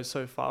going to go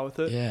so far with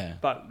it. Yeah.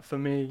 But for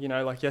me, you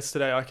know, like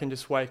yesterday, I can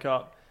just wake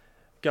up,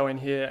 go in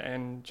here,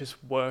 and just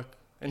work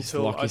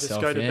until I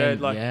just go to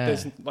bed. Like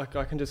there's like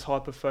I can just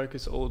hyper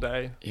focus all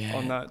day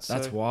on that. So.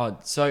 That's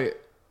wild. So,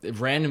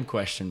 random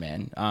question,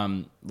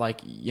 man.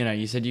 Like, you know,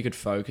 you said you could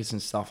focus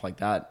and stuff like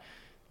that.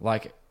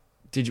 Like,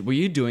 were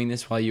you doing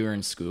this while you were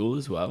in school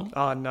as well?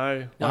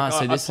 No. Like,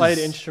 I played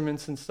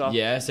instruments and stuff.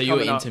 Yeah, so you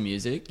were into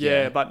music?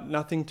 Yeah, but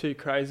nothing too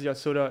crazy. I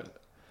sort of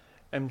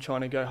am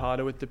trying to go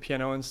harder with the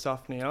piano and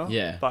stuff now.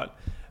 Yeah. But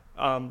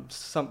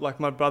some like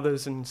my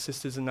brothers and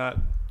sisters and that,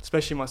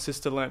 especially my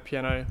sister learnt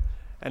piano,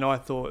 and I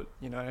thought,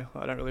 you know,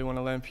 I don't really want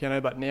to learn piano,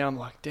 but now I'm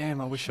like, damn,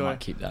 I wish I might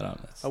keep that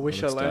up. I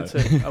wish I learnt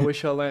it. I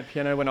wish I learnt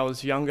piano when I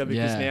was younger,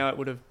 because now it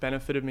would have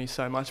benefited me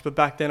so much. But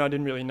back then I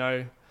didn't really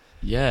know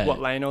what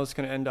lane I was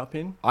going to end up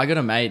in. I got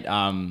a mate,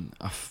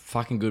 a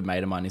fucking good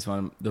mate of mine. He's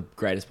one of the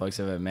greatest blokes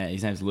I've ever met.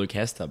 His name's Luke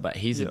Hester, but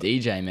he's a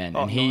DJ, man.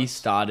 And he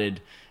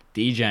started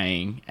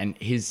DJing, and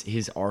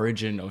his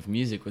origin of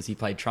music was he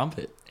played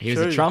trumpet. He was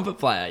a trumpet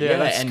player. Yeah,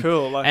 that's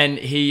cool. Like, and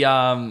he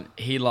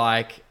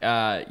like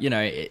you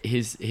know,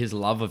 his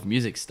love of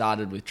music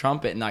started with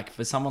trumpet. And like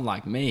for someone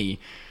like me,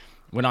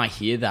 when I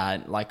hear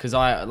that, like, because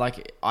I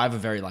have a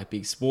very like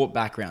big sport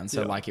background,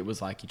 so like it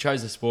was like you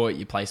chose a sport,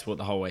 you play sport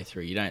the whole way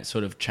through. You don't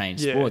sort of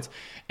change sports.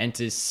 And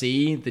to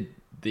see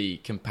the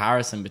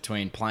comparison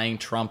between playing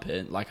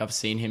trumpet, like I've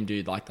seen him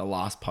do like the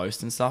last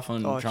post and stuff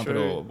on trumpet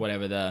or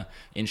whatever the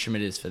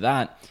instrument is for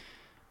that,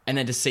 and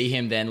then to see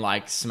him then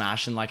like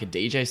smashing like a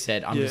DJ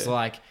set, I'm just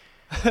like,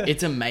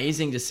 it's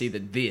amazing to see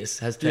that this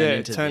has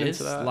turned into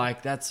this.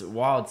 Like that's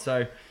wild.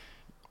 So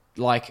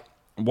like,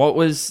 what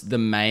was the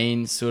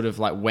main sort of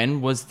like,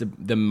 when was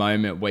the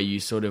moment where you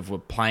sort of were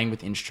playing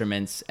with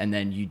instruments and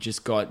then you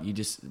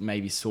just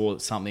maybe saw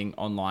something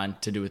online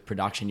to do with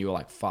production, you were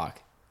like,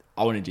 fuck,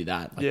 I want to do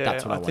that. Like,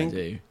 that's what I want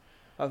to do.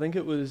 I think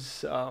it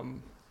was,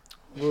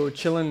 we were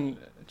chilling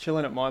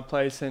at my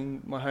place,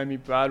 and my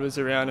homie Brad was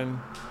around, and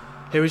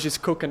he was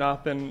just cooking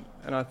up, and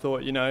I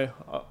thought, you know,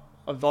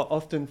 I've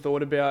often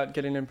thought about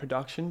getting in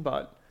production,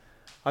 but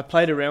I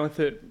played around with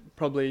it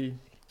probably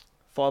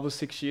 5 or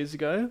 6 years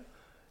ago.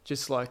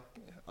 Just like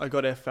I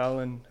got FL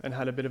and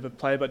had a bit of a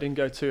play, but didn't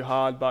go too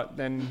hard. But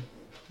then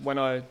when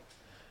I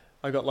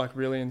got like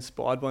really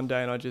inspired one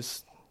day, and I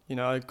just, you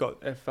know, I got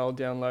FL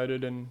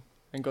downloaded and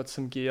got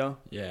some gear.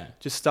 Yeah.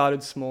 Just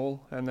started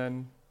small and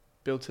then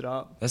built it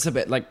up. That's a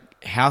bit like,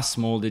 how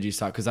small did you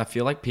start? Because I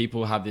feel like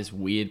people have this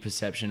weird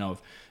perception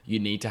of you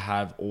need to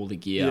have all the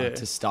gear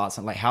to start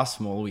something. Like, how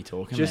small are we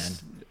talking, man?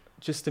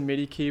 Just a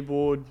MIDI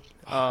keyboard,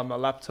 a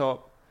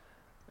laptop,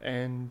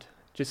 and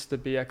just the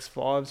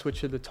BX5s,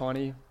 which are the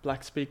tiny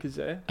black speakers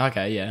there.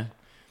 Okay, yeah.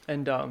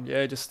 And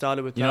just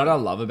started with that. You know what I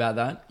love about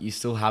that? You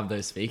still have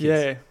those speakers.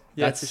 Yeah,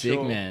 that's sick,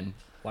 sure. Man.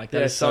 Like,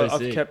 that is so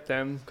sick. I've kept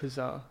them because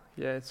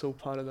it's all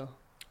part of the.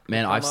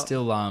 Man, I've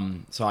still the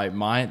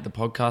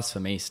podcast for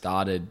me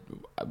started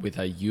with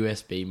a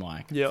USB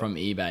mic from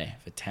eBay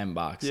for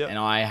 $10, and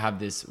I have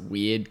this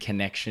weird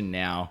connection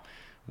now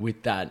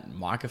with that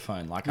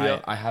microphone. Like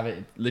I have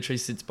it literally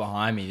sits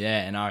behind me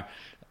there, and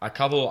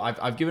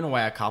I've given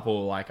away a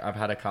couple. Like I've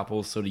had a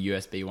couple sort of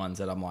USB ones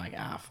that I'm like,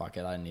 fuck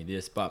it, I don't need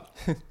this, but.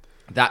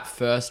 That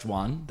first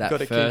one,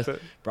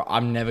 bro,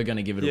 I'm never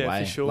gonna give it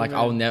away. For sure, like man.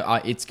 I'll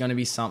never. It's gonna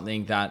be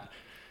something that,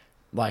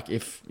 like,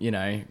 if you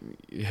know,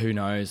 who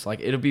knows? Like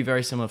it'll be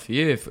very similar for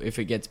you if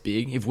it gets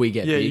big. If we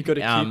get big, you got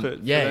to keep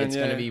it. It's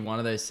gonna be one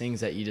of those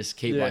things that you just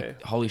keep.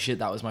 Like, holy shit,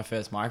 that was my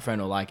first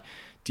microphone. Or like,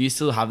 do you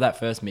still have that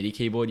first MIDI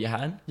keyboard you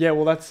had? Yeah,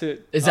 well, that's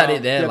it. Is that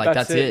it there? Like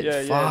that's it.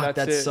 Yeah, fuck,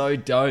 that's it. So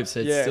dope. So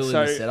it's still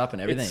in the setup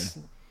and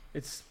everything.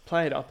 It's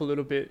played up a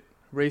little bit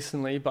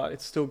recently, but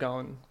it's still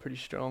going pretty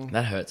strong.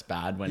 That hurts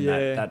bad when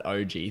that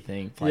OG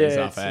thing plays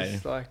up.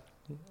 It's like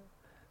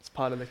it's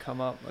part of the come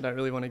up. I don't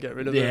really want to get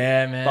rid of it.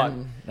 Yeah,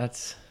 man.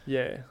 But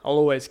I'll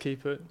always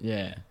keep it.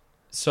 Yeah.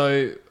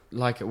 So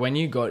like when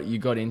you got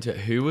into it,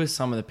 who were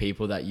some of the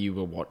people that you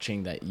were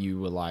watching that you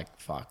were like,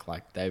 fuck,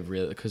 like they've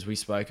really, because we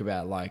spoke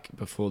about like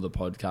before the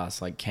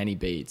podcast, like Kenny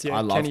Beats.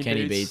 I love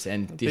Kenny Beats,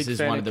 and this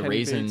is one of the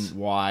reasons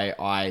why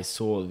I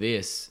saw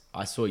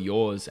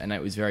yours, and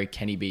it was very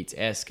Kenny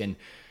Beats-esque. And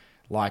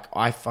like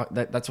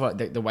that's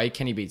what the way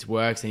Kenny Beats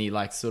works, and he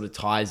like sort of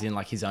ties in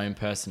like his own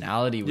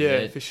personality with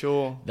it. Yeah, for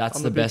sure.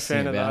 That's the best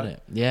thing about it.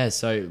 Yeah,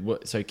 so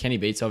Kenny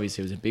Beats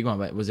obviously was a big one,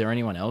 but was there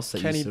anyone else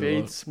that Kenny you sort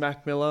Beats,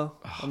 Mac Miller.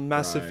 I'm a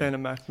massive fan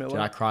of Mac Miller. Dude,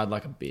 I cried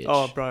like a bitch.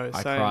 Oh, bro,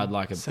 I cried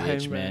like a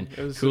bitch, man.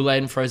 It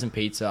Kool-Aid and Frozen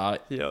Pizza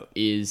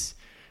is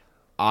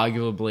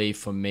arguably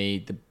for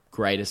me the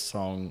greatest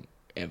song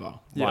ever.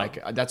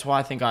 Like that's why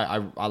I think I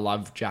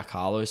love Jack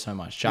Harlow so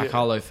much. Jack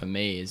Harlow for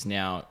me is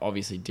now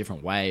obviously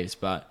different waves,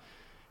 but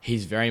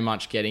he's very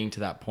much getting to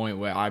that point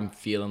where I'm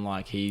feeling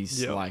like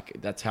he's like,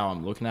 that's how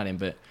I'm looking at him.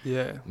 But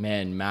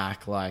man,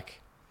 Mac,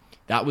 like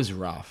that was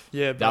rough.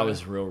 Yeah, that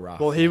was real rough.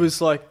 Well, he was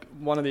like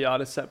one of the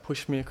artists that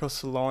pushed me across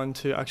the line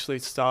to actually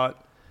start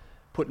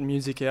putting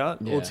music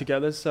out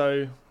altogether.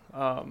 So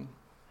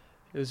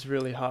it was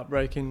really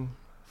heartbreaking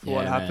for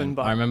what happened.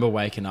 But I remember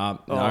waking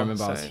up and I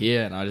remember I was same.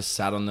 here and I just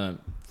sat on the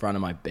front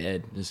of my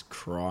bed just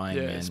crying,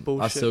 man. It's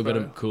bullshit, I still got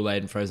a bro.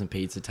 Kool-Aid and frozen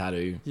pizza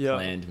tattoo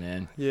planned,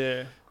 man.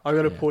 Yeah. I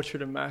got a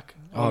portrait of Mac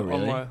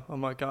really? on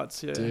my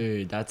guts, yeah.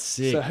 Dude, that's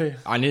sick. So,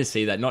 I need to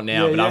see that. Not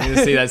now, Yeah, but I'm yeah. going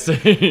to see that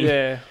soon.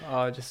 yeah,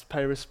 I just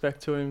pay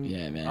respect to him.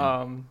 Yeah,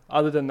 man.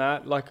 Other than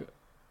that, like,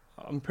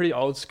 I'm pretty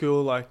old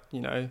school, like,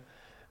 you know,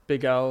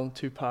 Big L,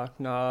 Tupac,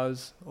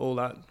 Nas, all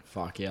that.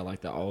 Fuck yeah,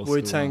 like the old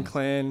Wu-Tang school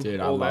Clan, ones. Dude,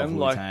 I all love them.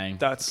 Wu-Tang. Like,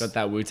 that's got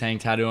that Wu-Tang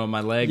tattoo on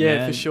my leg, yeah,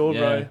 man. for sure, Yeah.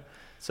 bro.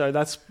 So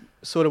that's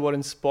sort of what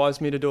inspires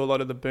me to do a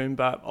lot of the boom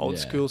bap, old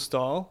school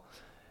style,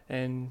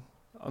 and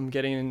I'm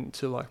getting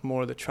into like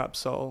more of the trap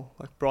soul,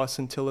 like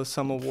Bryson Tiller,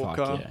 Summer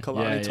Walker,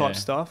 Kalani type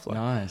stuff. Like,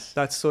 nice.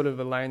 that's sort of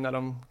a lane that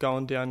I'm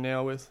going down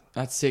now with.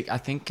 That's sick. I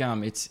think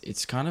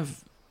it's kind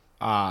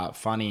of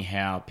funny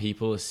how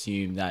people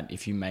assume that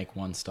if you make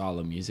one style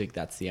of music,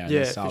 that's the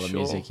only style of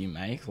music you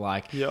make.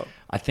 Like,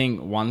 I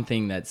think one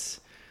thing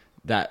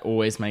that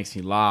always makes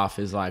me laugh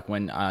is like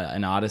when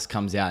an artist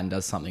comes out and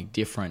does something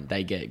different,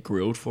 they get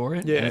grilled for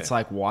it. And it's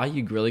like, why are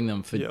you grilling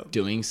them for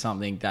doing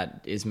something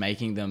that is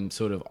making them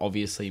sort of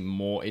obviously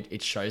more,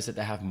 it shows that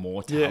they have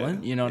more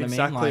talent. You know what I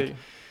mean? Like,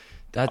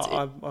 that's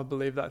I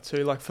believe that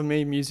too. Like for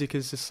me, music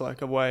is just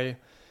like a way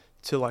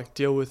to like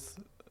deal with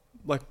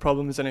like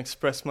problems and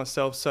express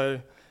myself.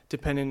 So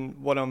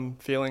depending what I'm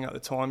feeling at the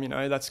time, you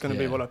know, that's going to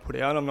be what I put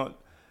out. I'm not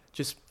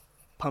just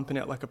pumping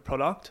out like a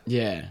product.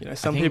 Yeah. You know,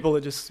 some people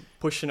are just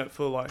pushing it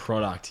for like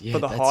product. Yeah, for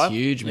the that's hype,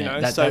 huge, man.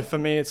 You know? So for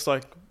me, it's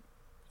like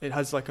it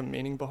has like a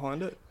meaning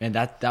behind it. And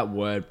that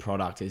word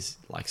product is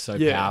like so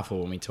powerful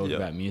when we talk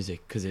about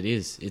music, because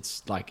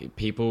it's like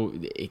people,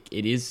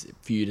 it is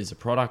viewed as a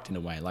product in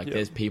a way. Like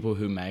there's people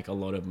who make a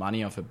lot of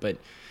money off it, but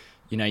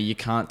you know, you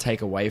can't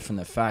take away from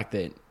the fact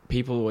that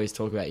people always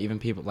talk about, even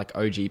people like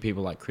OG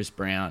people like Chris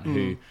Brown,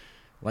 who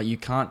like, you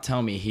can't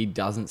tell me he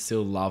doesn't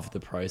still love the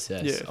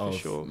process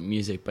of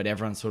music, but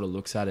everyone sort of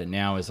looks at it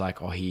now as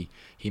like, oh, he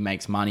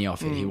makes money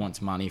off it. He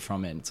wants money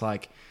from it. It's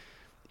like,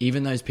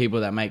 even those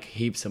people that make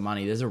heaps of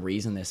money, there's a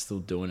reason they're still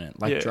doing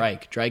it. Like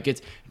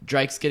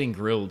Drake's getting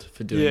grilled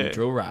for doing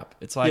drill rap.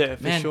 It's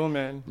like,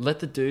 man, let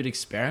the dude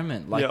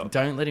experiment. Like,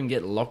 don't let him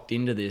get locked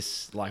into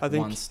this like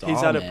one style.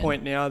 He's at a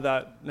point now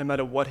that no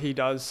matter what he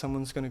does,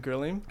 someone's going to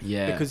grill him.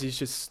 Yeah, because he's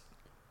just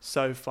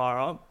so far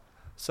up.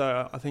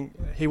 So I think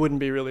he wouldn't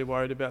be really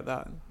worried about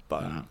that.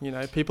 But you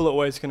know, people are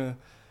always going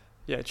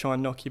to try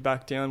and knock you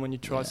back down when you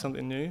try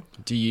something new.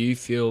 Do you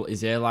feel,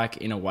 is there like,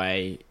 in a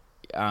way,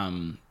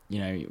 you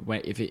know,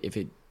 when, if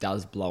it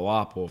does blow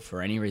up or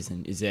for any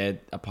reason, is there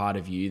a part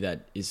of you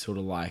that is sort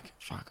of like,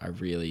 fuck, I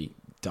really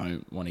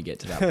don't want to get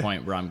to that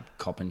point where I'm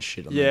copping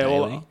shit on the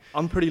daily? Well,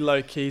 I'm pretty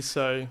low key,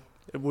 so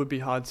it would be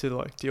hard to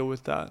like deal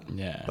with that.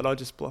 Yeah. But I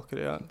just block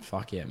it out.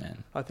 Fuck yeah,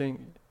 man. I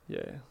think,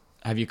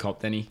 Have you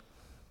copped any?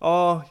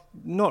 Oh,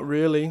 not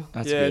really.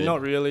 That's good.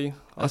 Not really.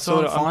 That's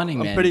what I'm finding,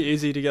 man. I'm pretty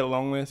easy to get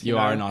along with. You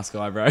are a nice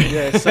guy, bro.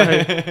 Yeah, so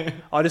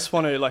I just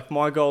want to, like,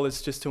 my goal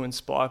is just to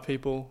inspire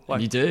people.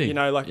 Like, you do. You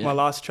know, like my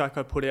last track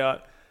I put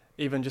out,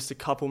 even just a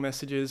couple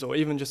messages or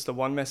even just the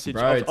one message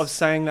of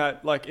saying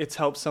that, like, it's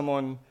helped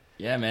someone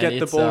get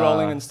the ball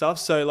rolling and stuff.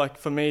 So, like,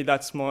 for me,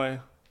 that's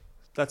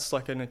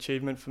like an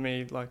achievement for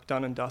me, like,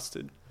 done and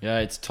dusted. Yeah,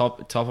 it's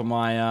top of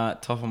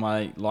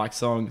my like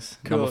songs.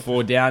 Cool. Number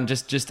 4 down,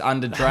 just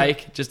under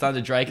Drake,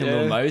 and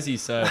Lil Mosey.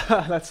 So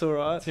that's all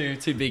right.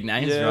 Two big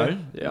names, bro.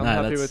 Yeah, I'm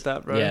happy with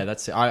that, bro. Yeah,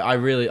 that's.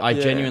 I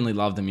genuinely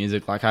love the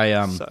music. Like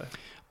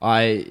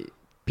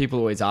people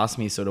always ask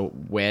me sort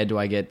of, where do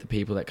I get the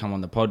people that come on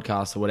the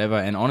podcast or whatever,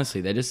 and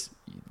honestly,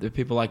 they're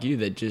people like you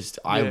that just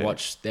I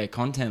watch their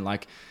content.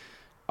 Like,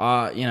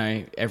 you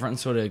know, everyone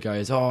sort of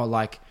goes, oh,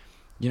 like,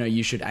 you know,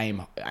 you should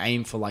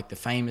aim for like the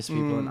famous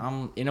people.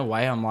 And in a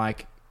way, I'm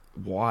like,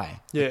 why?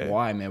 Yeah. Like,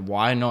 why, man?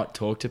 Why not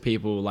talk to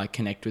people, like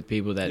connect with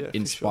people that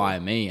inspire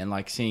me? And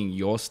like seeing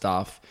your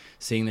stuff,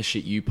 seeing the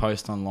shit you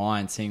post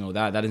online, seeing all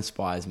that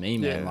inspires me,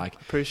 man. Yeah, like,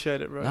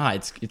 appreciate it, bro. Nah,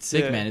 it's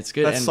sick, man. It's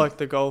good. That's like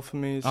the goal for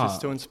me, is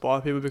just to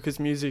inspire people, because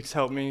music's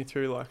helped me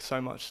through like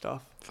so much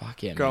stuff.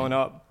 Fuck yeah, growing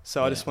up.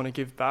 So I just want to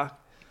give back.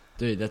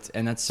 Dude,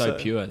 that's so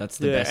pure. That's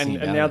the best thing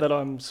about it. And now that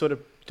I'm sort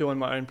of doing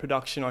my own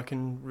production, I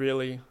can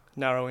really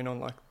narrow in on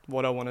like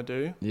what I want to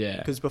do. Yeah.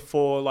 Because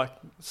before, like,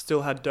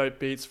 still had dope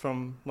beats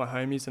from my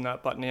homies and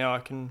that, but now I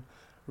can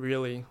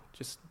really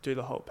just do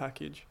the whole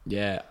package.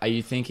 Yeah. Are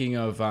you thinking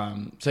of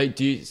so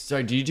do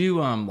you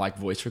do like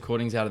voice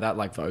recordings out of that,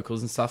 like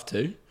vocals and stuff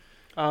too?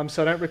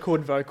 So I don't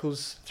record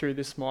vocals through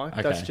this mic.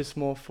 Okay. That's just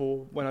more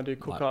for when I do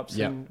cook-ups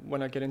and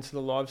when I get into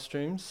the live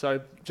streams.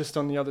 So just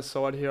on the other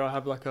side here, I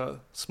have like a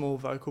small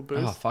vocal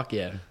booth. Oh, fuck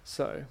yeah.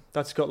 So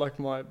that's got like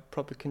my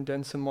proper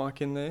condenser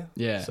mic in there.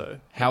 Yeah. So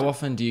how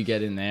often do you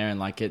get in there and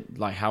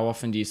how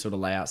often do you sort of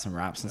lay out some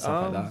raps and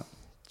stuff like that?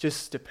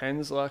 Just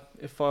depends. Like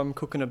if I'm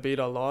cooking a beat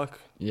I like.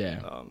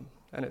 Yeah.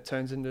 And it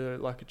turns into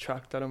like a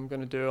track that I'm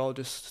going to do, I'll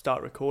just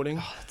start recording.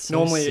 Oh, that's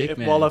so sick,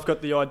 man. While I've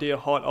got the idea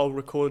hot, I'll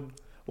record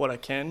what I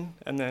can,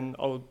 and then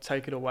I'll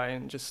take it away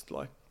and just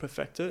like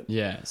perfect it.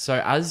 Yeah.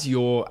 So as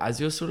you're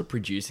sort of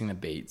producing the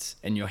beats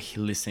and you're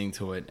listening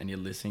to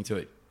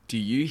it, do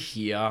you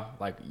hear,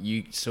 like,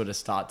 you sort of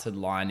start to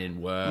line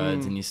in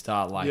words and you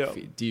start,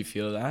 like, do you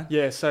feel that?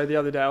 Yeah, so the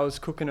other day I was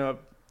cooking a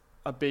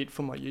beat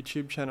for my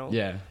YouTube channel.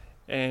 Yeah.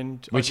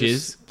 And Which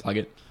is? Plug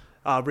it.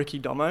 Ricky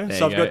Domo. There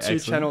so I've you got go. two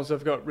Excellent. channels.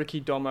 I've got Ricky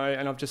Domo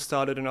and I've just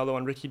started another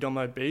one, Ricky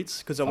Domo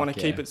Beats, because I want to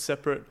keep it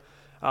separate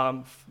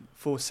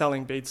for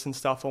selling beats and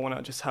stuff. I want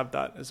to just have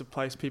that as a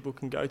place people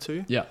can go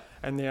to. Yeah.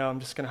 And now I'm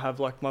just going to have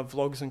like my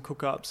vlogs and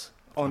cook-ups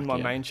on my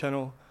main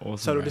channel. Awesome,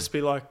 so it'll just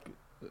be like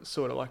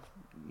sort of like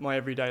my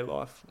everyday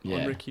life on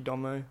Yeah. Ricky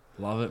Domo.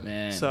 Love it,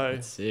 man. So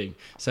that's sick.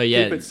 So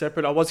yeah, keep it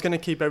separate. I was going to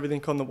keep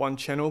everything on the one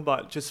channel,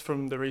 but just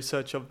from the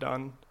research I've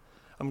done,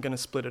 I'm going to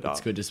split it up.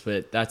 It's good to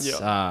split. That's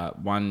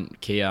one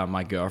Kia,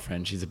 my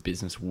girlfriend. She's a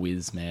business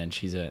whiz, man.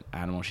 She's an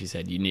animal. She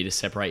said, you need to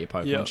separate your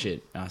Pokemon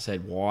shit. And I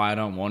said, why? I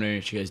don't want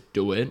to. She goes,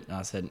 do it. And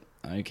I said,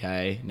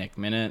 okay. Next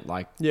minute,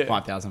 like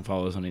 5,000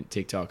 followers on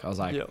TikTok. I was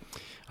like,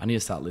 I need to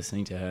start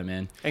listening to her,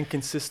 man. And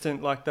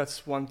consistent. Like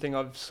that's one thing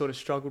I've sort of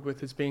struggled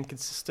with is being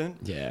consistent.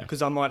 Yeah.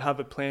 Because I might have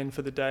a plan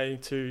for the day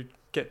to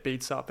get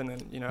beats up and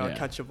then, you know, I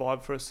catch a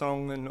vibe for a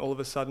song and all of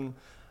a sudden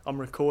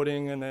I'm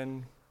recording and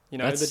then... You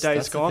know, the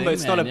day's gone, but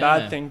it's not a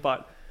bad thing.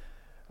 But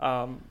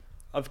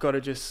I've got to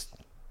just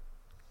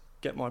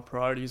get my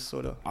priorities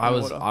sort of. I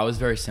was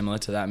very similar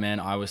to that, man.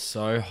 I was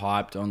so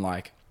hyped on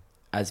like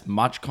as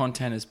much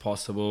content as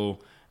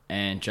possible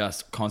and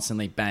just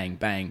constantly bang,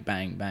 bang,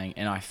 bang, bang.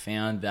 And I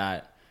found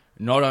that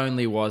not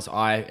only was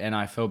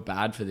I felt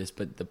bad for this,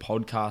 but the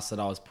podcasts that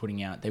I was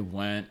putting out, they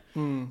weren't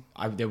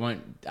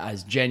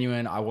as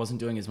genuine. I wasn't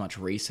doing as much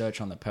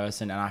research on the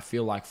person, and I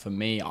feel like for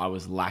me, I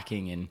was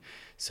lacking in.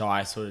 So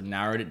I sort of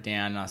narrowed it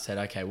down and I said,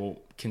 okay, well,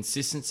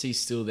 consistency's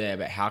still there,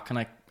 but how can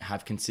I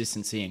have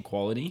consistency and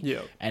quality?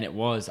 Yeah. And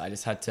I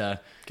just had to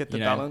get the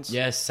balance.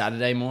 Yeah,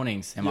 Saturday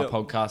mornings and my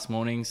podcast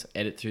mornings,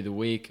 edit through the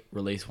week,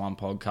 release one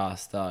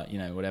podcast,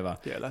 whatever.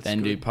 Yeah, that's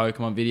then good. Do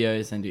Pokemon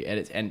videos, then do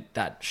edits, and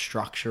that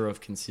structure of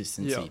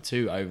consistency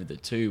too over the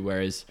two.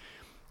 Whereas,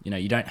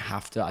 you don't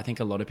have to. I think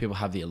a lot of people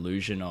have the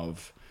illusion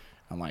of.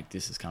 I'm like,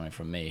 this is coming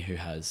from me, who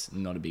has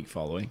not a big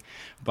following,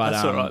 but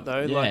that's all right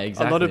though. Yeah,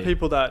 exactly. A lot of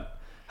people that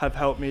have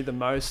helped me the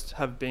most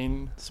have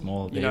been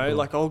small people. You know,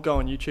 like I'll go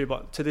on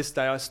YouTube. To this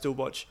day, I still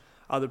watch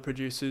other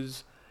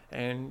producers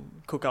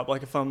and cook up.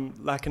 Like if I'm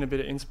lacking a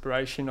bit of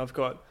inspiration, I've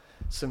got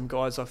some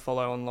guys I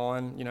follow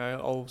online. You know,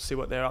 I'll see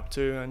what they're up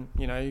to and,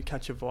 you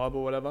catch a vibe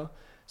or whatever.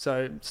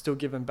 So still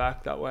giving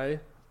back that way.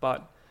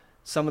 But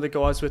some of the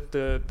guys with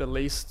the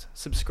least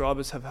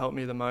subscribers have helped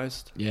me the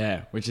most.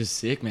 Yeah, which is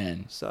sick,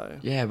 man. So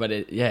yeah, but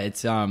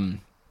it's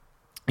awesome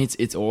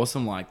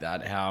like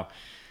that. How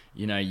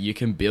you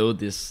can build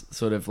this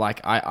sort of like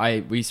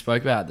we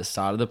spoke about at the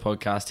start of the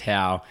podcast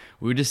how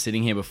we were just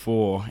sitting here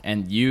before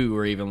and you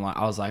were even like,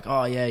 I was like,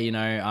 oh yeah,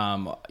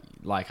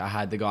 like I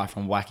had the guy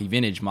from Wacky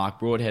Vintage, Mark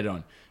Broadhead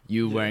on.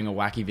 You were wearing a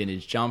Wacky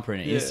Vintage jumper in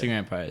an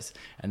Instagram post.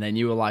 And then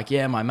you were like,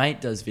 yeah, my mate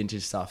does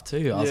vintage stuff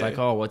too. I was like,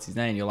 oh, what's his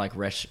name? You're like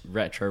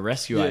Retro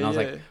Rescuer. And I was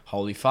like,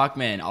 holy fuck,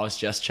 man. I was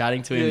just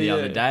chatting to him the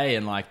other day.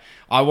 And like,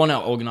 I want to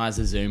organize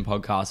a Zoom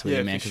podcast with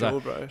him, man.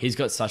 Because he's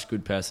got such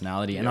good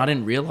personality. And I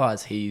didn't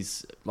realize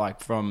he's like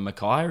from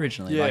Mackay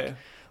originally. Yeah. Like,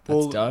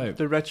 that's dope.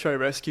 The Retro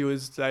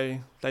Rescuers,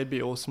 they'd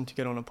be awesome to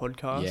get on a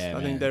podcast. Yeah,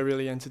 I think they're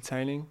really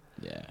entertaining.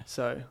 Yeah.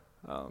 So,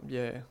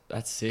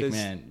 that's sick,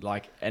 man.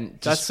 Like, and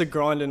just, that's the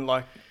grind, and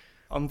like,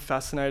 I'm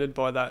fascinated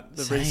by that.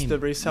 The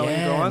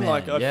reselling grind. Man.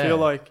 Like, I feel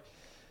like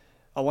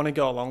I want to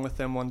go along with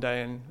them one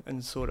day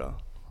and sort of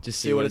just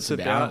see what it's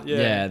about.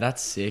 Yeah,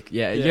 that's sick.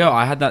 Yeah,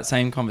 I had that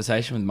same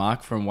conversation with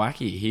Mark from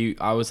Wacky.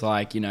 I was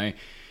like,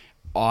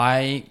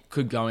 I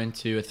could go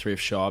into a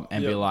thrift shop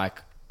and be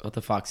like, what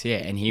the fuck's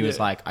here? And he was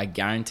like, I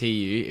guarantee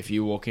you, if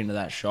you walk into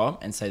that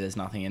shop and say there's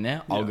nothing in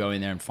there, I'll go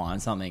in there and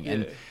find something.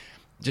 And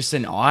just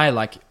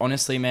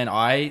honestly, man,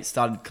 I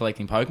started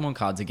collecting Pokemon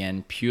cards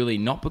again purely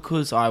not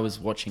because I was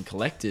watching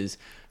collectors,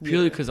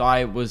 purely because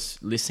I was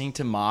listening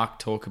to Mark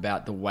talk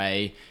about the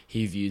way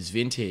he views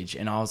vintage.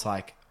 And I was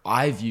like,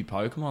 I view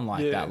Pokemon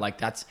like that. Like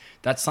that's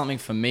something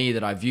for me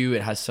that I view.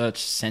 It has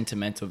such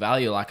sentimental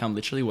value. Like I'm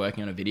literally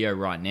working on a video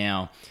right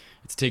now.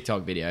 It's a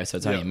TikTok video, so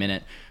it's only a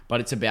minute, but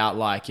it's about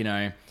like,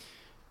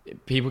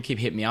 people keep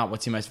hitting me up,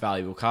 what's your most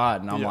valuable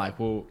card? And I'm like,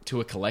 well,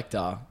 to a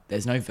collector,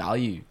 there's no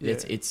value.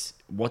 It's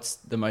what's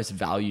the most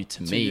value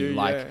to me?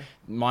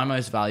 My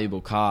most valuable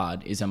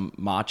card is a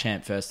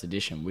Marchant first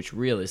edition, which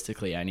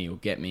realistically only will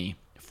get me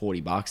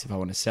 $40 if I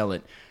want to sell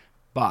it.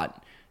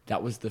 But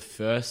that was the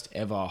first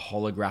ever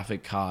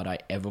holographic card I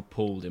ever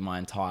pulled in my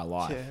entire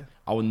life.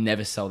 I will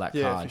never sell that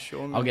card. For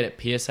sure, man. I'll get it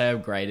PSA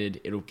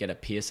upgraded. It'll get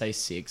a PSA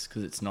 6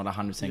 because it's not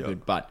 100%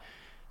 good. But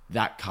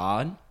that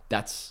card,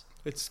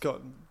 it's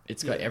got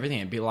everything.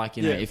 It'd be like,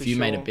 if you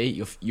made a beat,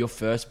 your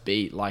first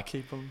beat, like,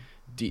 keep them.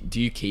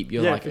 Do you keep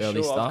your like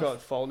early stuff? I've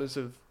got folders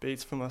of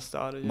beats from I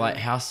started. Like,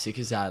 how sick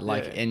is that?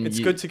 Like, and it's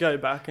good to go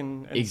back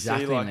and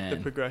exactly, see like man. the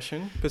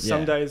progression, because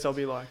some days I'll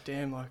be like,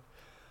 damn, like,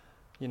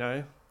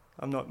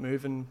 I'm not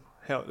moving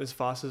as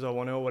fast as I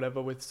want to or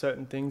whatever with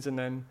certain things, and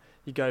then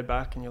you go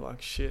back and you're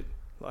like, shit,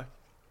 like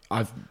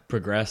I've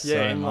progressed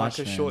so in much,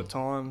 like a man. short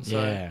time.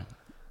 So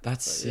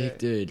That's sick,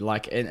 dude.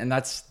 Like, and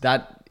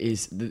that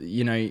is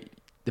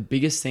the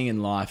biggest thing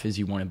in life is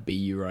you want to be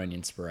your own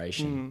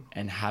inspiration,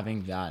 and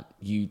having that,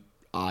 you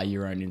are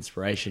your own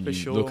inspiration.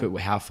 You look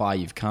at how far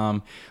you've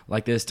come.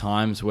 Like, there's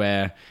times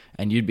where,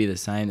 and you'd be the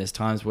same, there's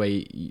times where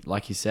you,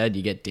 like you said,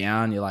 you get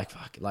down, you're like,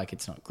 fuck, like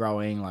it's not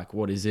growing, like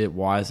what is it,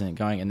 why isn't it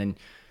going? And then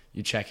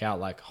you check out,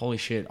 like, holy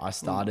shit, I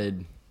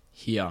started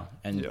here,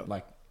 and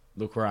like,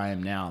 look where I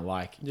am now.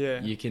 Like,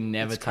 you can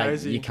never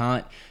you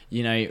can't,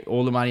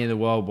 all the money in the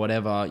world,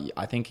 whatever.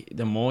 I think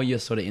the more you're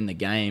sort of in the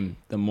game,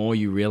 the more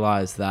you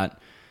realize that,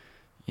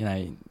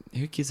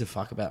 who gives a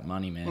fuck about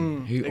money,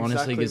 man? Who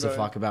honestly gives a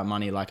fuck about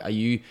money? Like, are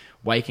you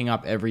waking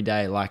up every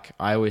day? Like,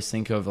 I always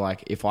think of,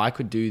 like, if I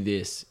could do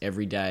this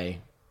every day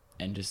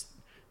and just,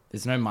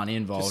 there's no money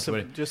involved.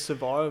 Just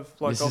survive.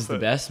 Like, this is the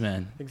best,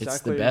 man. Exactly.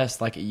 It's the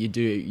best. Like, you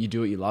do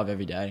what you love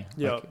every day.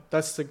 Yeah, like,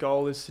 that's the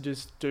goal, is to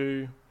just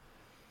do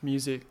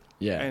music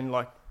and,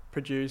 like,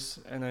 produce.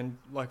 And then,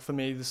 like, for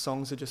me, the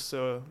songs are just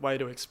a way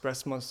to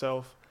express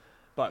myself.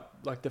 But,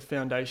 like, the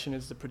foundation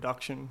is the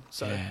production.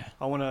 So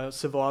I want to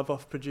survive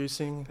off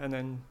producing, and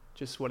then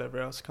just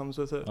whatever else comes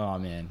with it. Oh,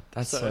 man.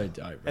 That's so dope,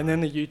 bro. And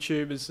then the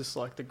YouTube is just,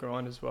 like, the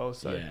grind as well.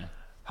 So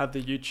have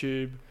the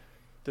YouTube,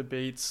 the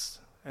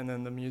beats, and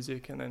then the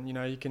music. And then,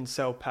 you can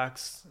sell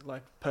packs,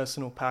 like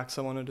personal packs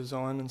I want to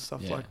design and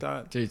stuff like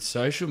that. Dude,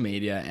 social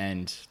media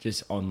and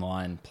just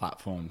online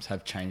platforms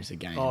have changed the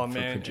game for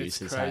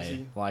producers. It's crazy.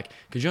 Hey? Like,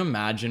 could you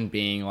imagine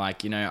being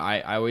like,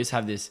 I always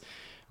have this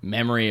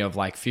memory of,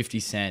 like, 50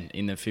 Cent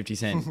in the 50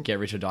 Cent Get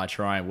Rich or Die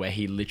Trying, where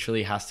he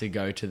literally has to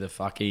go to the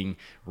fucking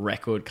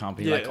record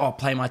company, like, oh,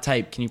 play my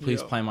tape. Can you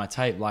please play my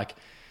tape? Like,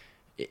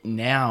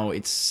 now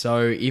it's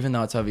so, even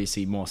though it's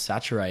obviously more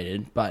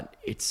saturated, but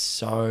it's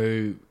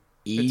so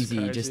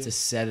easy just to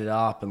set it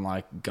up and,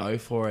 like, go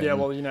for it. Yeah,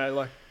 well,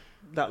 like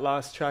that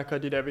last track, I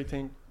did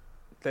everything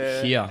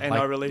there and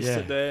like, I released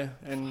it there,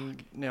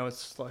 and now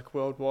it's, like,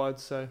 worldwide.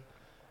 So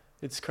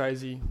it's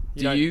crazy.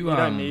 You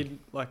don't need,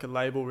 like, a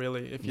label,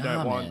 really, if you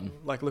don't want. Man.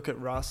 Like, look at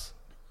Russ.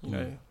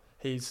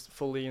 He's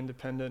fully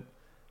independent,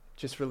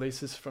 just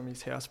releases from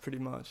his house pretty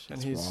much,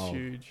 and he's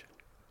huge.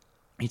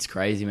 It's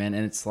crazy, man.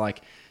 And it's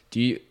like,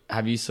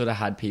 have you sort of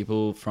had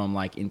people from,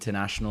 like,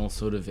 international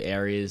sort of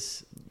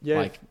areas? Yeah,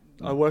 like,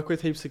 I work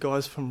with heaps of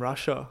guys from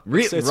Russia.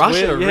 Russia,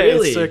 weird.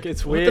 really?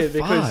 It's weird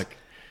because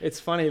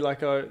it's funny.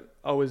 Like,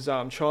 I was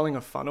trialing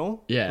a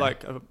funnel,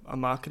 like a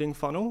marketing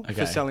funnel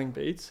for selling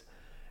beats.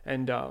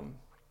 And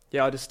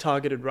I just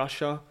targeted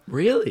Russia.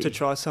 Really? To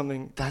try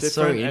something That's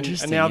different. so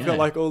interesting. And now I've got,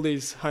 like, all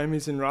these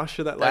homies in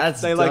Russia that, like,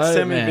 they like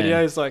send me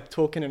videos, like,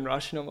 talking in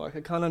Russian. I'm like, I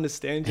can't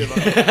understand you.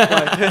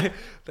 Like,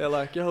 they're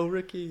like, yo,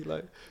 Ricky,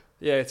 like,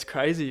 yeah, it's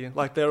crazy.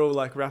 Like, they're all,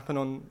 like, rapping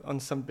on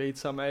some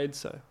beats I made.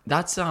 So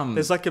that's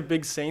there's, like, a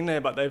big scene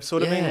there, but they've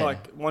sort of been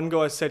like, one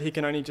guy said he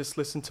can only just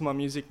listen to my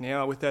music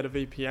now without a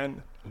VPN.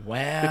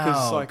 Wow.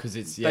 Because, like,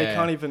 it's they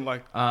can't even,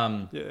 like,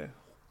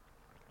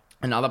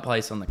 Another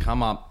place on the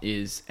come up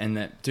is, and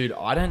that, dude,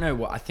 I don't know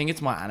what, I think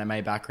it's my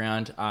anime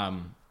background.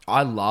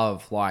 I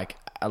love, like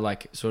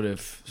sort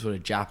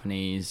of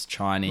Japanese,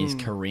 Chinese,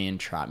 Korean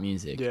trap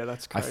music. Yeah,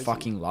 that's crazy. I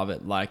fucking love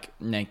it. Like,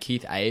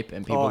 Keith Ape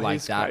and people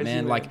like that, crazy,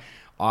 man. Like,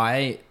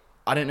 I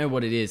don't know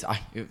what it is. I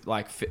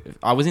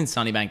was in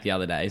Sunnybank the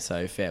other day,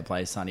 so fair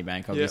play,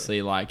 Sunnybank,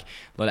 obviously, like, a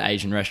lot of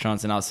Asian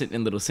restaurants, and I was sitting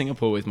in little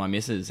Singapore with my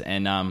missus,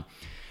 and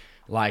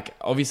like,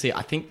 obviously,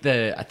 I think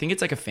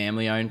it's like a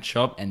family-owned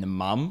shop, and the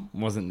mum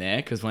wasn't there,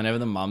 because whenever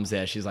the mum's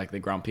there, she's like the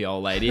grumpy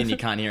old lady, and you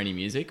can't hear any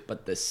music.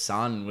 But the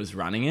son was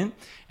running it,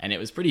 and it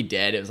was pretty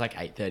dead. It was like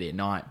 8:30 at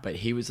night, but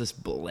he was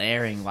just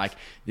blaring, like,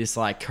 this,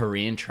 like,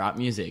 Korean trap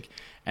music.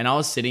 And I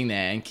was sitting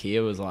there, and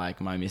Kia was like,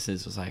 my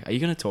missus was like, "Are you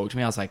gonna talk to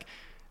me?" I was like,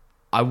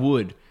 "I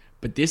would,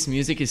 but this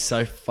music is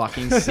so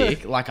fucking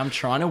sick." Like, I'm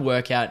trying to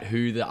work out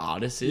who the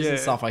artist is and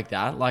stuff like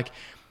that. Like,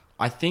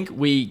 I think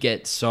we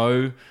get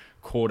so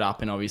caught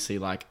up in, obviously,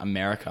 like,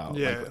 America.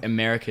 Like,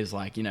 America's,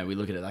 like, we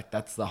look at it like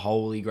that's the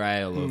holy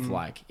grail of,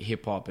 like,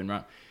 hip hop and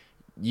rap.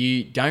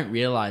 You don't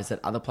realize that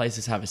other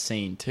places have a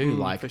scene too,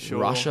 like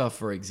Russia,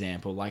 for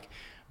example. Like,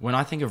 when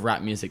I think of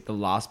rap music, the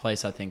last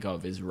place I think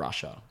of is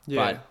Russia.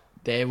 But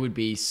there would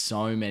be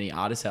so many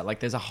artists out. Like,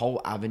 there's a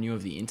whole avenue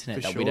of the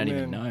internet that we don't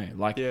even know.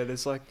 Like,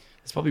 there's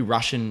probably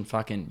Russian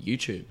fucking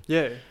YouTube.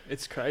 Yeah,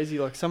 it's crazy.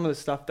 Like, some of the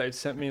stuff they've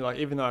sent me, like,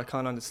 even though I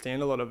can't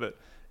understand a lot of it,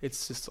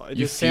 it's just, it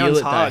just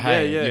sounds hard.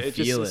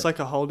 It's like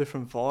a whole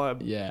different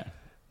vibe. Yeah.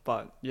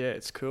 But yeah,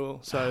 it's cool.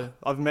 So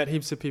I've met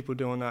heaps of people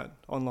doing that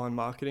online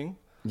marketing.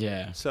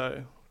 Yeah.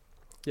 So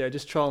yeah,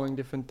 just trialing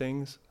different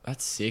things.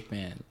 That's sick,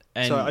 man.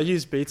 And so I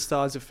use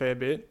BeatStars a fair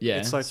bit. Yeah.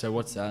 It's like, so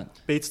what's that?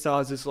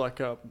 BeatStars is like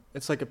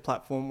a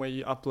platform where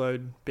you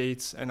upload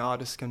beats and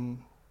artists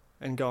can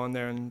go on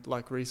there and,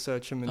 like,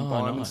 research them and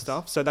buy them and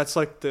stuff. So that's,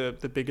 like,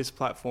 the biggest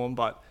platform.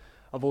 But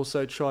I've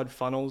also tried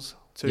funnels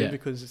too,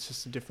 because it's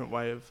just a different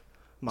way of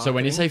marketing. So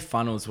when you say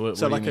funnels, what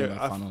do you mean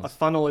by funnels? A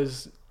funnel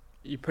is,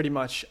 you pretty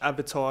much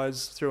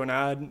advertise through an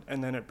ad,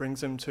 and then it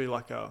brings them to,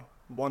 like, a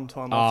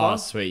one-time Oh,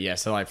 offer. sweet. Yeah.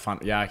 So like fun.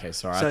 Yeah. Okay.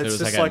 Sorry. So I thought it it's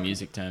was like just a like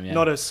music term. Yeah.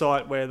 Not a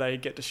site where they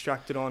get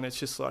distracted on. It's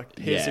just like,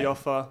 here's the Yeah.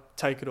 offer,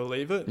 take it or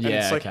leave it. And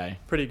Yeah, it's like okay.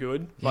 pretty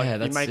good. Yeah, Like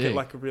that's you make sick. it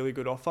like a really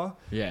good offer.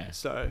 Yeah.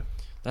 So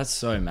That's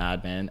so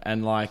mad, man.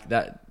 And like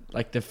that,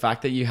 like the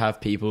fact that you have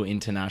people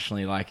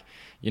internationally, like,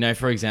 you know,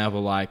 for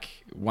example, like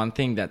one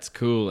thing that's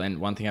cool and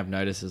one thing I've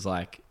noticed is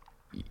like,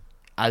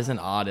 as an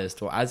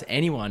artist or as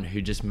anyone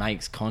who just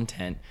makes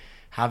content,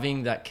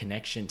 having that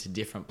connection to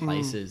different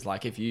places.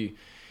 Like if you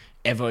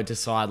ever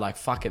decide like,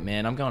 fuck it,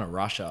 man, I'm going to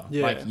Russia.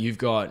 Yeah. Like you've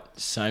got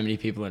so many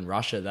people in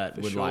Russia that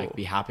would sure. like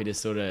be happy to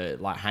sort of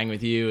like hang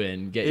with you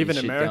and get even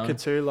your shit America going.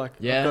 too. Like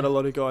Yeah. I've got a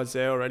lot of guys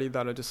there already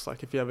that are just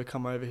like, if you ever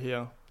come over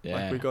here, Yeah,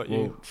 like we got well,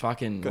 you.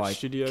 fucking got like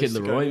studios Kid to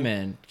go Leroy, to.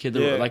 man. Kid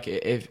Leroy, Yeah. like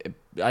if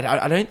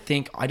I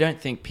don't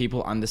think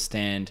people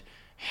understand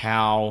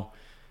how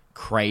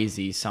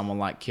crazy someone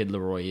like Kid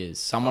Leroy is.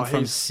 Someone from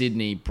he's-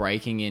 Sydney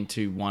breaking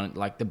into one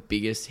like the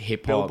biggest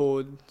hip hop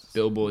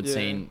billboard yeah.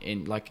 scene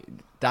in like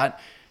that.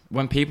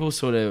 When people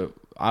sort of,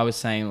 I was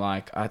saying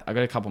like I got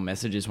a couple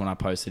messages when I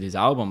posted his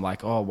album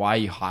like, oh, why are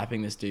you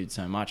hyping this dude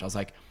so much? I was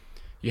like,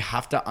 you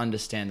have to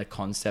understand the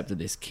concept of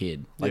this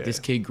kid. Like Yeah. this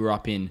kid grew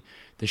up in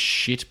the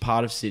shit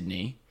part of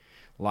Sydney.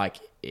 Like,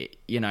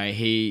 you know,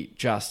 he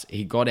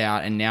got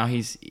out and now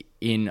he's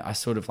in a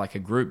sort of like a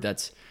group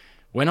that's,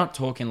 we're not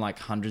talking like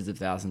hundreds of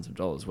thousands of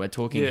dollars. We're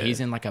talking, Yeah. he's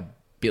in like $1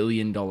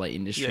 billion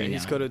industry Yeah, now.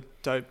 he's got a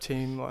dope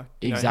team. Like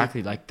you know,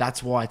 Exactly. Like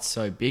that's why it's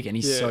so big and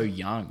he's Yeah. so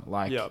young.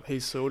 Like yeah,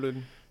 he's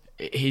sorted.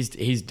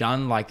 he's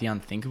done like the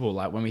unthinkable.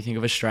 Like when we think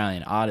of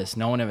Australian artists,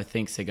 no one ever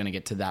thinks they're going to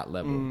get to that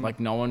level. Like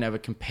no one ever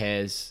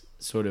compares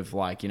sort of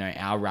like, you know,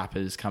 our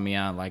rappers coming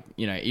out, like,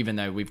 you know, even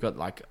though we've got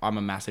like, I'm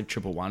a massive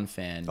Triple One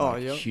fan, Oh,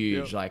 like yep,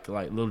 huge, yep.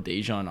 like Lil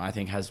Dijon, I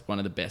think has one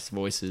of the best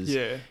voices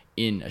Yeah.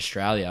 in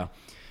Australia.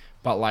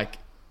 But like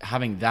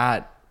having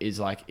that is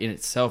like in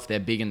itself, they're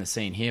big in the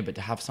scene here, but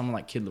to have someone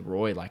like Kid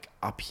Leroy like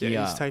up here,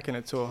 Yeah, he's taken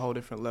it to a whole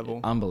different level.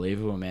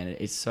 unbelievable, man.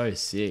 It's so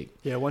sick.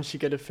 Yeah, once you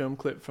get a film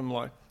clip from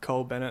like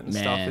Cole Bennett and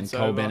stuff, Man, it's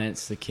Cole over.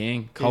 Bennett's the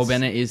king. Cole He's-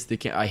 Bennett is the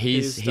king.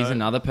 He's he's dope.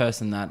 another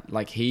person that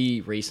like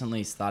he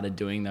recently started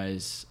doing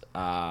those.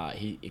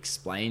 He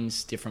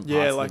explains different parts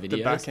Yeah, of like the the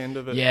videos. back end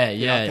of it. Yeah, I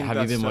yeah. think Have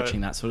you that's been dope.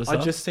 watching that sort of I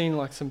stuff? just seen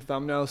like some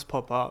thumbnails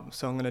pop up,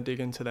 so I'm gonna dig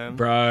into them.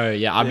 Bro,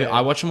 yeah, Yeah.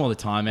 I watch them all the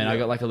time, man. I Yeah.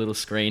 got like a little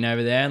screen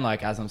over there, and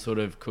like as I'm sort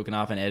of cooking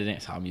up and editing,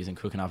 so I'm using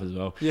cooking up as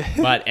well. Yeah.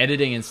 But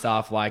editing and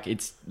stuff, like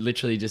it's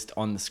literally just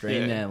on the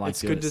screen Yeah, there. Like it's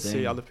doing good to its see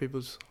thing. other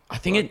people's. I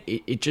think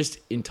it just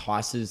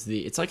entices the.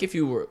 It's like if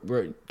you were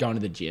going to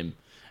the gym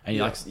and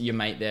you Yeah. like your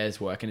mate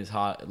there's working his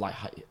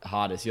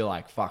hardest. You're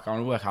like, fuck, I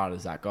want to work hard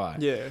as that guy.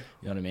 Yeah, You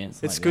know what I mean?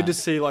 it's like good to that.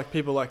 see like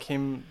people like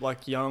him,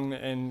 like young,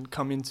 and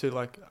come into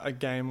like a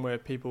game where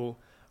people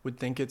would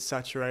think it's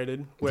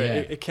saturated, where Yeah.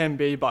 it can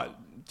be, but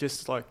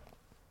just like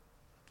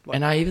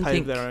And I even pave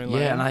think, their own yeah,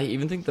 lane. and I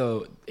even think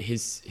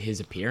his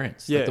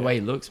appeance, Yeah. like the way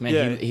he looks, man.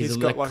 Yeah, he's he's a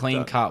got like like clean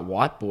that- cut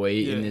white boy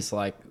in Yeah. this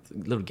like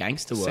little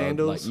gangster world.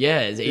 Sandals. Like,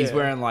 yeah, he's Yeah.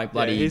 wearing like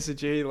bloody Yeah, he's a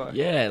G. Like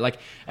yeah, like,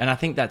 and I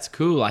think that's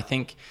cool. I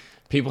think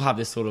people have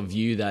this sort of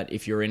view that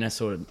if you're in a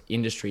sort of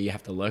industry, you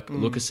have to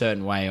look a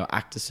certain way or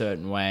act a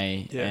certain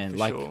way. Yeah, and for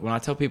like sure. when I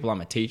tell people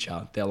I'm a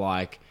teacher, they're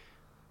like,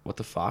 "What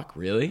the fuck,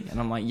 really?" And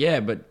I'm like, "Yeah,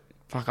 but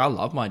fuck, I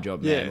love my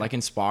job, man. Yeah. Like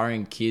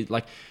inspiring kids.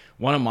 Like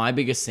one of my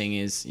biggest thing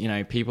is, you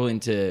know, people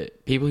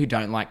who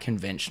don't like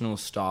conventional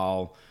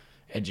style."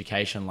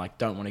 Education, like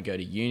don't want to go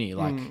to uni.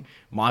 Like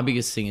my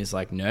biggest thing is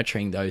like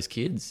nurturing those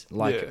kids.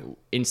 Like Yeah.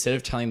 instead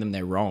of telling them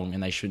they're wrong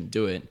and they shouldn't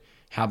do it,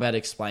 how about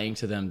explaining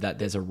to them that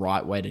there's a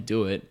right way to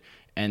do it,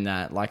 and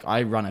that like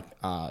I run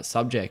a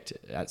subject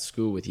at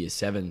school with year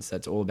 7s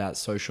that's all about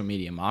social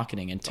media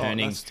marketing and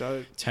that's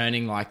dope.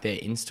 turning like their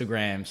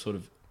Instagram sort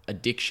of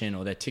addiction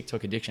or their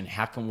TikTok addiction.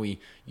 How can we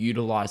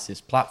utilize this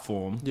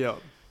platform Yeah,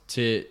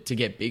 to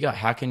get bigger?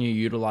 How can you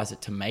utilize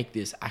it to make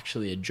this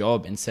actually a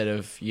job instead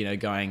of, you know,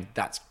 going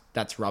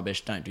that's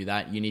rubbish, don't do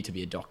that, you need to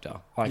be a doctor.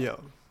 Like yeah,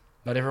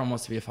 not everyone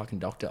wants to be a fucking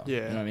doctor. Yeah.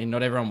 You know what I mean?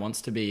 Not everyone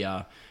wants to be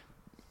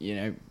you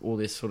know, all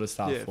this sort of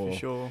stuff. yeah, for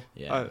sure.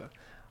 Yeah.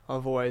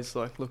 I've always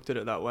like looked at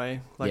it that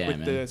way. Like Yeah, with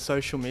man. the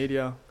social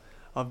media,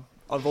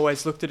 I've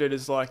always looked at it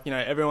as like, you know,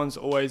 everyone's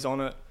always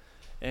on it,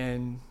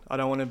 and I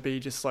don't want to be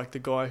just like the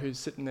guy who's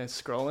sitting there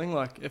scrolling.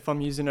 Like if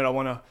I'm using it, I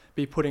want to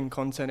be putting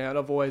content out.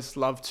 I've always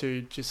loved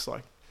to just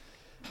like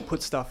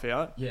put stuff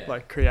out, Yeah.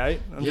 like create.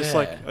 I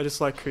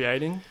just like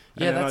creating.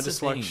 Yeah, and then that's I the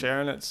just like thing.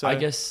 sharing it. So I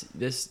guess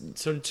there's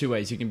sort of two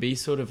ways. You can be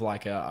sort of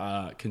like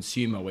a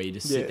consumer where you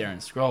just sit Yeah. there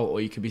and scroll, or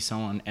you could be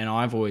someone, and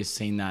I've always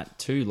seen that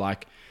too.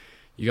 Like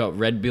you got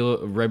red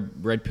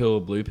pill,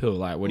 blue pill.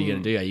 Like what are you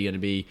going to do? Are you going to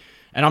be,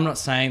 and I'm not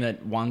saying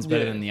that one's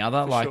better Yeah, than the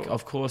other. for Like sure.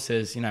 of course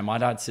there's, you know, my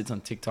dad sits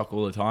on TikTok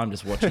all the time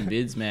just watching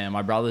vids, man.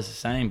 My brother's the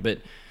same. But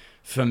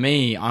for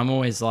me, I'm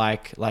always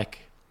like look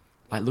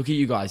at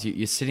you guys.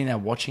 You're sitting there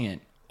watching it.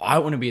 I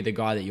want to be the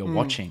guy that you're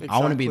watching. I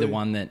want to be the exactly.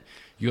 one that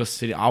you're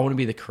sitting. I want to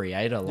be the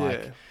creator.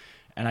 Like, Yeah.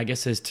 and I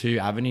guess there's two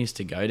avenues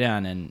to go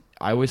down. And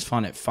I always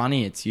find it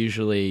funny. It's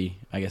usually,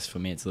 I guess for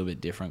me, it's a little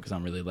bit different because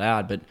I'm really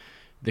loud. But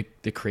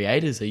the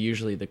creators are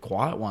usually the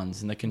quiet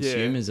ones, and the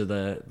consumers are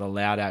the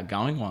loud,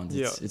 outgoing ones.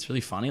 It's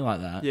really funny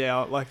like that. Yeah,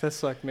 like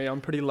that's like me.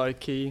 I'm pretty low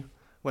key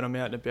when I'm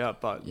out and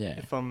about, but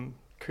if I'm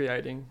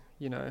creating,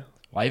 you know,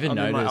 I even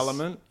noticed, in my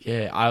element.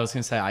 Yeah, I was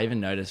gonna say I even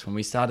noticed when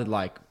we started,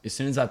 like as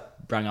soon as I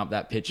brung up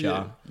that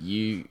picture,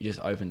 you just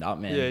opened up,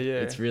 man.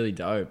 Yeah. It's really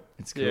dope.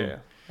 It's cool. Yeah,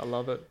 I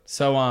love it.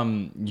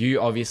 So you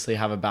obviously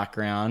have a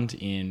background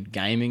in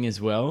gaming as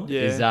well.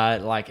 Yeah. Is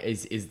that like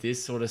is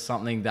this sort of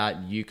something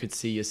that you could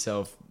see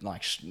yourself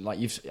like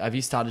have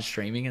you started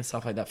streaming and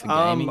stuff like that for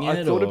gaming yet?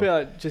 I thought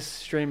about just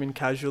streaming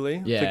casually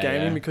for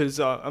gaming because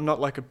I'm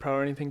not like a pro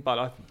or anything, but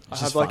I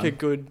have like a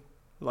good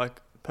like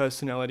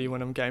personality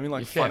when I'm gaming,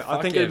 like fun. I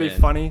think it'd be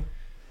funny.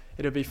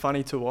 It'd be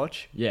funny to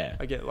watch. Yeah,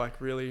 I get like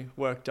really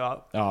worked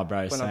up. Oh,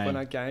 bro, when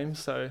I game.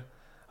 So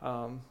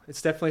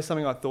it's definitely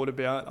something I thought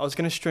about. I was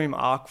gonna stream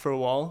Ark for a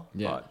while,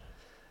 but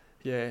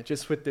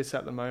just with this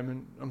at the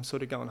moment, I'm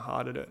sort of going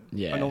hard at it.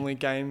 I normally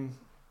game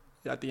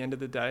at the end of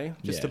the day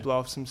just to blow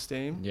off some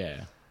steam.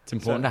 Yeah, it's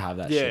important to have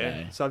that shit.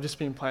 Eh? So I've just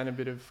been playing a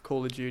bit of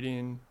Call of Duty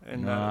and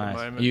that at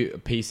the moment.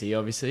 You PC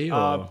obviously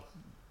or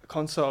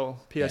console,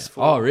 PS4.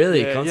 Oh,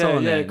 really?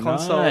 Console? Yeah,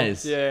 console.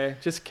 Nice. Yeah,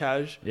 just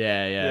cash.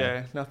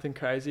 Yeah, nothing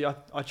crazy.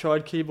 I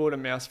tried keyboard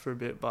and mouse for a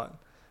bit, but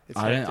it's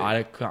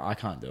I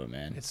can't do it,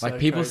 man. It's like so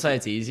people crazy. say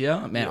it's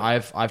easier, man.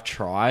 I've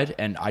tried,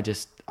 and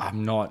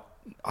I'm not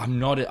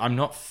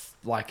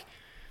like,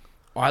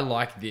 I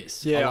like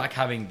this. I like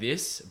having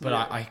this, but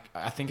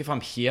I think if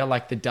I'm here,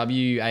 like the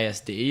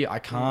WASD, I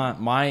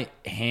can't. My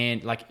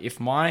hand, like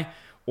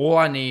all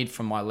I need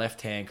from my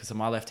left hand, because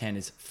my left hand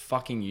is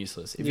fucking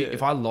useless.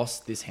 If I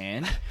lost this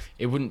hand,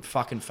 it wouldn't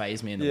fucking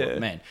phase me in the world,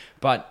 man.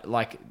 But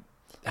like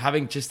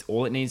having just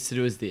all it needs to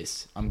do is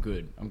this, I'm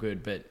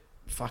good. But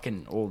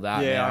fucking all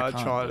that. Yeah, man,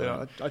 I tried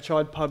it. I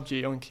tried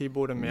PUBG on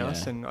keyboard and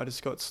mouse, and I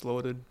just got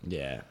slaughtered.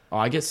 Yeah. Oh,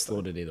 I get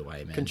slaughtered either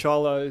way, man.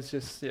 Controller is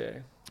just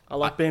I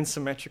like being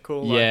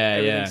symmetrical. Like,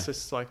 everything's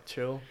just like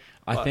chill.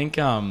 I think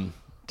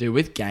dude,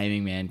 with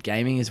gaming, man,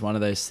 gaming is one of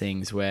those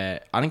things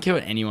where I don't care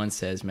what anyone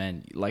says,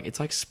 man. Like, it's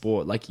like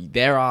sport. Like,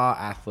 there are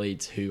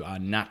athletes who are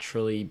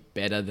naturally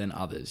better than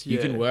others. You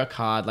can work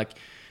hard. Like,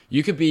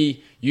 you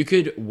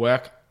could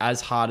work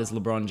as hard as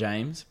LeBron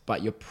James,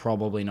 but you're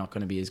probably not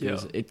going to be as good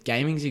as it.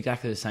 Gaming's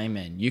exactly the same,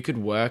 man. You could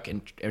work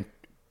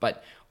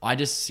but I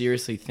just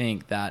seriously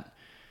think that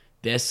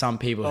there's some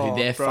people who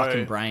their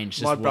fucking brains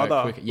just work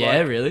quicker. Yeah,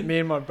 like, really? Me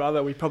and my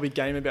brother, we probably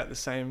game about the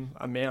same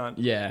amount.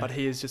 Yeah. But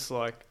he is just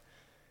like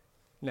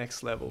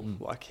next level.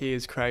 Like, he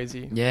is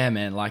crazy. Yeah,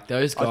 man. Like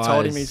those guys. I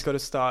told him he's got to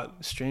start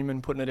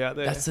streaming, putting it out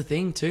there. That's the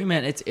thing too,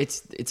 man.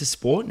 It's a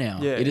sport now.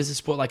 Yeah. It is a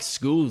sport. Like,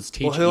 schools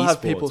teach esports, he'll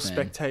have people man.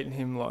 spectating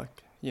him,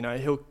 like, you know,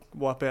 he'll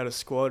wipe out a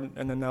squad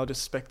and then they'll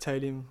just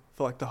spectate him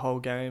for like the whole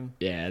game.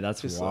 Yeah,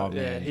 that's just wild,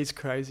 man. Yeah, he's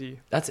crazy.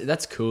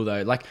 That's cool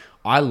though. Like,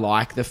 I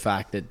like the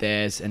fact that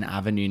there's an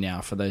avenue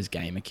now for those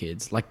gamer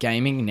kids. Like,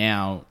 gaming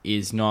now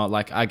is not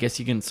like, I guess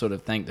you can sort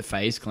of thank the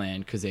FaZe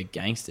Clan because they're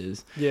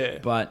gangsters. Yeah.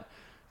 But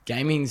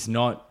gaming's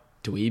not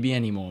dweeby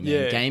anymore, man.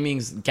 Yeah.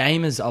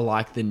 Gamers are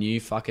like the new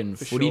fucking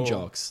footy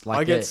jocks. Like,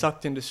 I get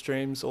sucked into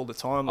streams all the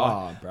time.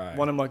 Like, bro.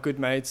 One of my good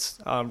mates,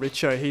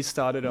 Richo, he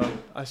started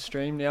a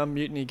stream now,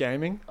 Mutiny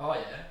Gaming. Oh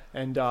yeah.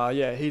 And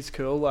he's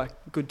cool, like,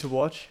 good to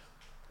watch.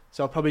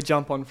 So I'll probably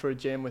jump on for a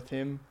jam with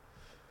him.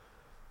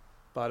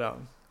 But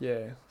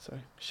so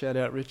shout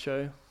out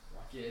Richo.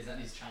 Yeah, is that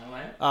his channel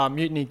name?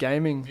 Mutiny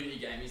Gaming. Mutiny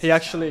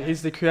Gaming.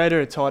 He's the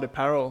creator of Tide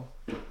Apparel.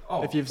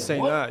 Oh, if you've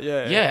seen that,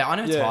 Yeah, I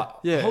know Tide.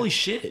 Yeah. Holy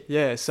shit.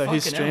 Yeah, so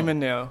he's streaming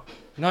now.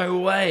 No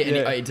way.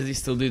 Yeah. And does he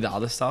still do the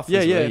other stuff?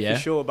 Yeah, for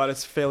sure. But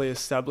it's fairly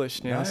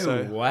established now.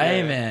 No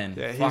way, man.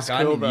 Yeah, he's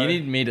cool, bro.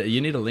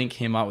 You need to link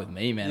him up with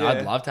me, man. Yeah.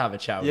 I'd love to have a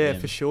chat with him. Yeah,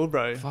 for sure,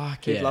 bro.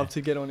 Fuck He'd love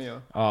to get on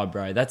here. Oh,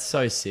 bro, that's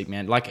so sick,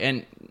 man. Like,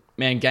 and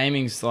man,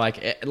 gaming's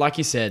like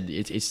you said,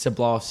 it's to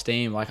blow off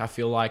steam. Like, I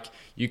feel like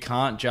you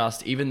can't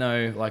just, even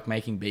though like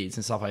making beats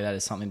and stuff like that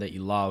is something that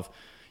you love,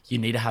 you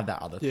need to have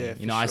that other thing. Yeah,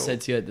 you know, I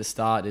said to you at the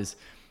start is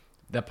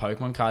the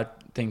Pokemon card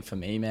thing for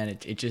me, man.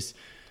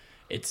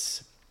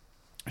 It's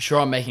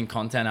sure, I'm making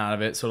content out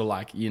of it, sort of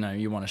like, you know,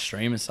 you want to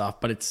stream and stuff,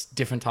 but it's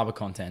different type of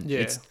content. Yeah.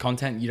 It's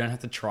content you don't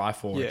have to try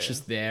for. Yeah. It's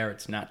just there.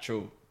 It's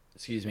natural.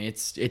 Excuse me.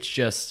 It's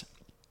just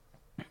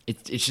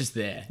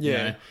there. Yeah. You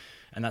know?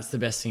 And that's the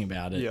best thing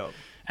about it. Yeah.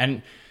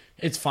 And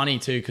it's funny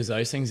too, because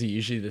those things are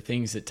usually the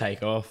things that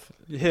take off.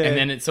 Yeah. And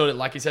then it's sort of,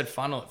 like you said,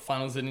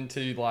 funnels it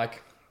into,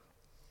 like,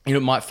 you know,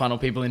 it might funnel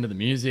people into the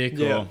music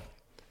or,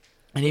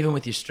 and even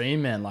with your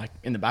stream, man, like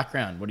in the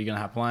background, what are you going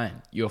to have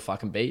playing? Your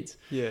fucking beats.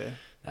 Yeah.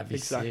 That'd be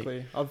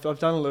exactly. sick. I've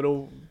done a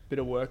little bit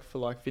of work for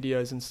like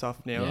videos and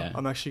stuff now. Yeah.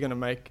 I'm actually going to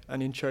make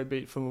an intro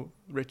beat for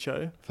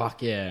Richo.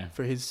 Fuck yeah.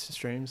 For his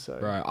stream. So,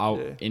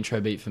 bro, intro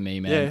beat for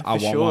me, man. Yeah, I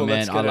want one,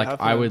 man.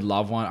 I would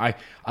love one.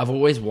 I've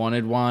always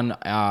wanted one.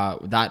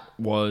 That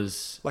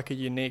was like a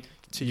unique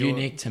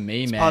to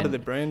me, man. Part of the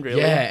brand,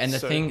 really. Yeah, and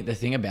the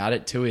thing about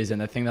it too is,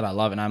 and the thing that I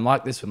love, and I'm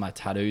like this with my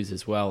tattoos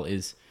as well,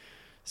 is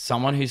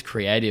someone who's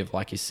creative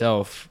like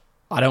yourself.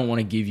 I don't want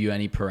to give you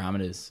any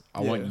parameters.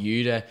 I want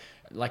you to.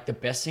 Like, the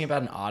best thing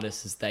about an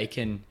artist is they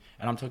can,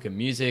 and I'm talking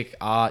music,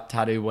 art,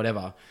 tattoo,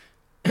 whatever.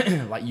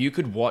 Like you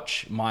could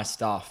watch my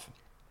stuff,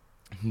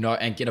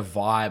 and get a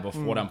vibe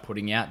of what I'm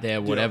putting out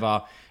there,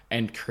 whatever,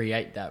 and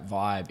create that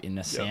vibe in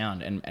the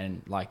sound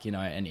and like, you know,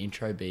 an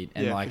intro beat.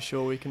 And like, for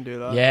sure we can do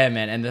that. Yeah,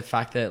 man. And the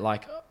fact that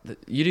like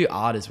you do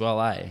art as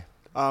well, eh?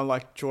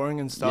 Like drawing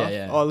and stuff.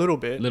 Yeah. Oh, a little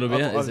bit.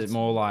 Is it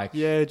more like?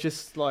 Yeah,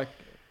 just like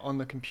on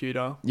the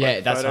computer. Yeah,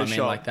 like that's Photoshop. what I mean,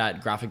 like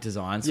that graphic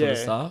design sort of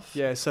stuff.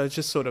 Yeah, so it's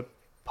just sort of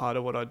part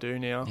of what I do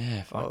now.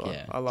 Yeah, fuck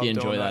yeah. I love do you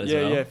enjoy doing that as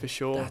well? Yeah, for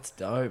sure. That's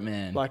dope,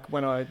 man. Like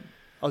when I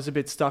was a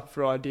bit stuck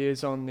for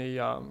ideas on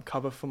the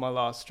cover for my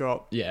last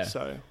drop. Yeah.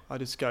 So I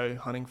just go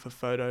hunting for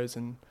photos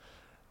and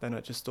then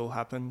it just all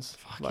happens.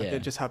 It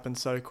just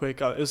happens so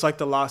quick. It was like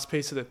the last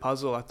piece of the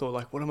puzzle. I thought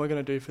like, what am I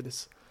going to do for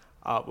this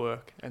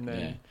artwork? And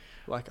then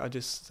like I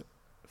just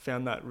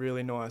found that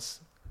really nice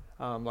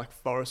like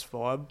forest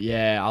vibe.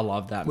 Yeah, I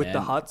love that, with man.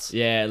 the huts.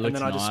 Yeah, it looks and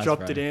then I just nice,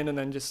 dropped bro. it in and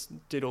then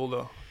just did all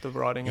the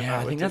writing. Yeah,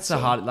 I think that's the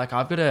hard. Like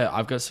I've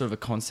got sort of a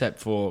concept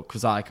for,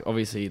 because like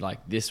obviously like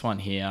this one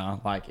here,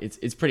 like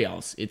it's pretty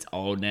old. It's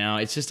old now.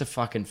 It's just a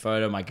fucking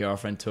photo my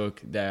girlfriend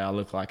took. There, I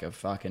look like a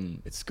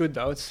fucking. It's good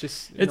though. It's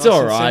just it's nice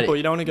all and right. simple.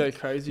 You don't want to go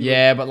crazy.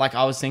 Yeah, but like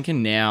I was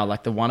thinking now,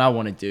 like the one I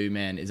want to do,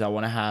 man, is I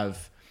want to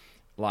have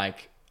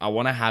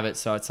it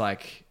so it's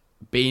like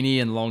beanie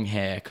and long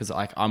hair, because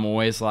like I'm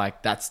always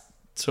like that's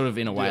sort of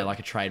in a way like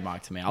a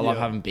trademark to me. I love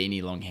having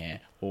beanie long hair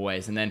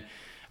always, and then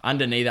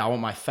underneath I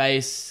want my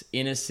face,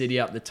 Inner City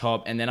up the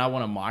top, and then I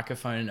want a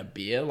microphone and a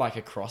beer, like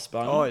a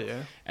crossbone. Oh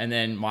yeah. And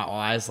then my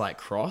eyes like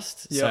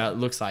crossed, so it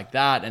looks like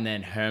that, and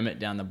then Hermit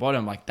down the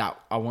bottom, like that.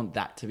 I want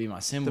that to be my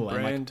symbol. The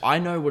and brand. like I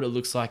know what it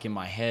looks like in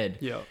my head.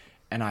 Yeah.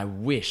 And I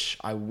wish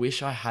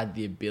I had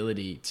the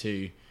ability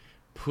to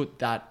put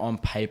that on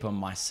paper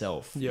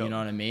myself. You know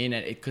what I mean?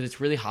 Because it's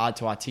really hard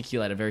to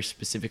articulate a very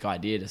specific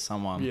idea to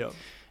someone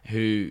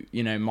who,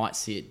 you know, might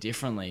see it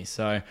differently.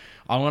 So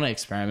I want to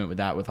experiment with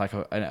that with like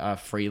a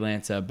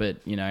freelancer, but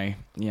you know,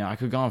 I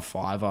could go on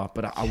Fiverr,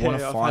 but I want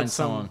to find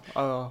someone.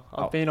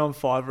 I've been on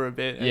Fiverr a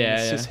bit, and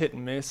it's just hit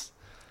and miss.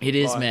 It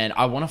is, man.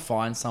 I want to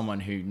find someone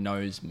who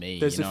knows me.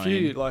 There's you know a few what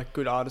I mean? like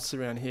good artists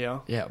around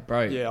here. Yeah,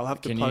 bro. Yeah, I'll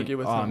have to plug you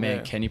with them. Oh man,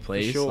 yeah, can you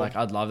please? sure. Like,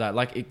 I'd love that.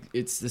 Like,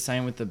 it's the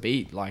same with the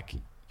beat. Like,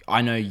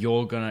 I know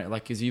you're gonna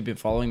like, because you've been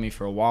following me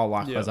for a while,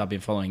 likewise I've been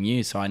following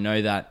you, so I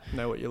know that.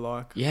 Know what you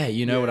like. Yeah,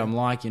 you know what I'm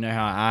like. You know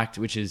how I act,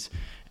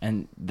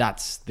 and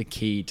that's the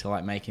key to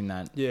like making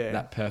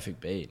that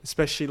perfect beat.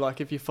 Especially like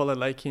if you follow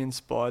Lakey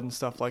Inspired and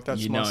stuff like that.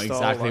 You know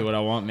exactly like, what I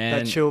want, man.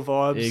 That chill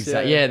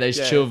vibes. Yeah,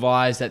 those chill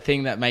vibes. That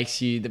thing that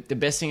makes you. The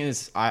best thing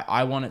is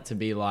I want it to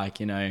be like,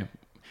 you know,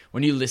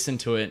 when you listen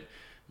to it,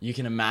 you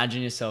can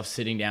imagine yourself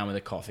sitting down with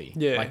a coffee.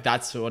 Yeah. Like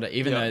that's sort of,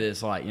 even though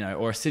there's like, you know,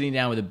 or sitting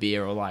down with a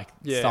beer or like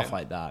stuff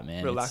like that,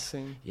 man.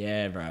 Relaxing.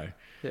 Yeah, bro.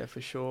 Yeah,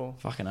 for sure.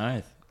 Fucking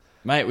oath.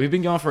 Mate, we've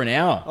been going for an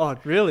hour. Oh,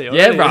 really?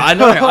 Yeah, bro. I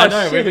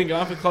know. We've been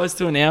going for close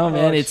to an hour,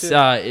 man.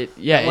 It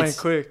went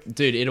quick.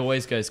 Dude, it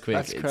always goes quick.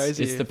 That's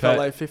crazy. It's the felt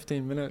like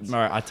 15 minutes.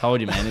 Bro, I told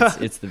you, man.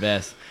 It's the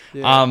best.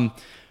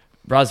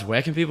 Bros,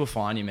 where can people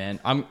find you, man?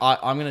 I'm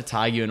gonna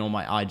tag you in all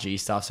my IG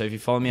stuff. So if you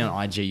follow me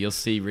on IG, you'll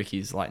see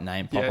Ricky's like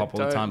name pop up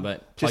all the time.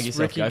 But plug just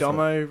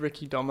yourself.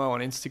 Ricky Domo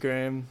on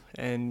Instagram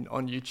and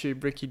on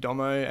YouTube, Ricky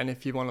Domo. And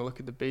if you want to look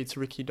at the beats,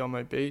 Ricky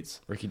Domo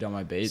Beats. Ricky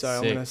Domo Beats. So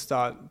I'm gonna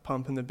start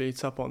pumping the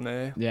beats up on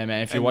there. Yeah,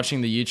 man. If you're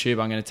watching the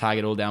YouTube, I'm gonna tag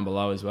it all down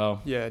below as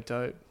well. Yeah,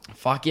 dope.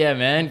 Fuck yeah,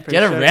 man.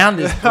 Get around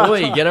this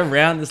boy. Get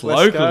around this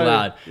local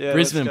lad. Yeah,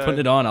 Brisbane,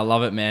 putting it on. I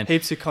love it, man.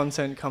 Heaps of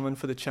content coming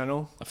for the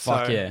channel.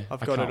 Fuck yeah. I've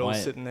got it all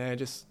sitting there.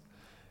 Just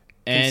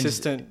and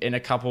consistent. In a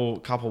couple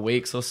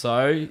weeks or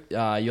so,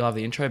 you'll have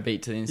the intro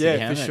beat to the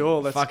Insta for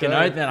sure. Let's fucking go.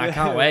 oath, man. I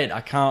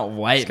can't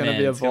wait. It's gonna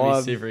be a vibe. It's gonna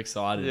be super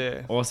excited.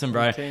 Yeah. Awesome,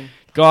 bro.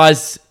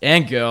 Guys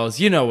and girls,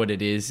 you know what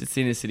it is. It's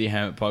the Inner City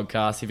Hermit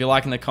podcast. If you're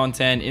liking the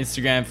content,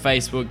 Instagram,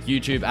 Facebook,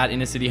 YouTube at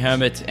Inner City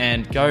Hermit,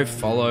 and go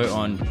follow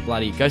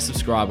go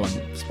subscribe on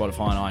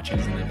Spotify and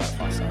iTunes and leave that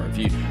 5-star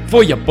review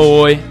for your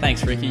boy.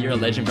 Thanks, Ricky. You're a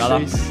legend,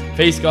 brother.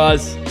 Peace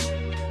guys.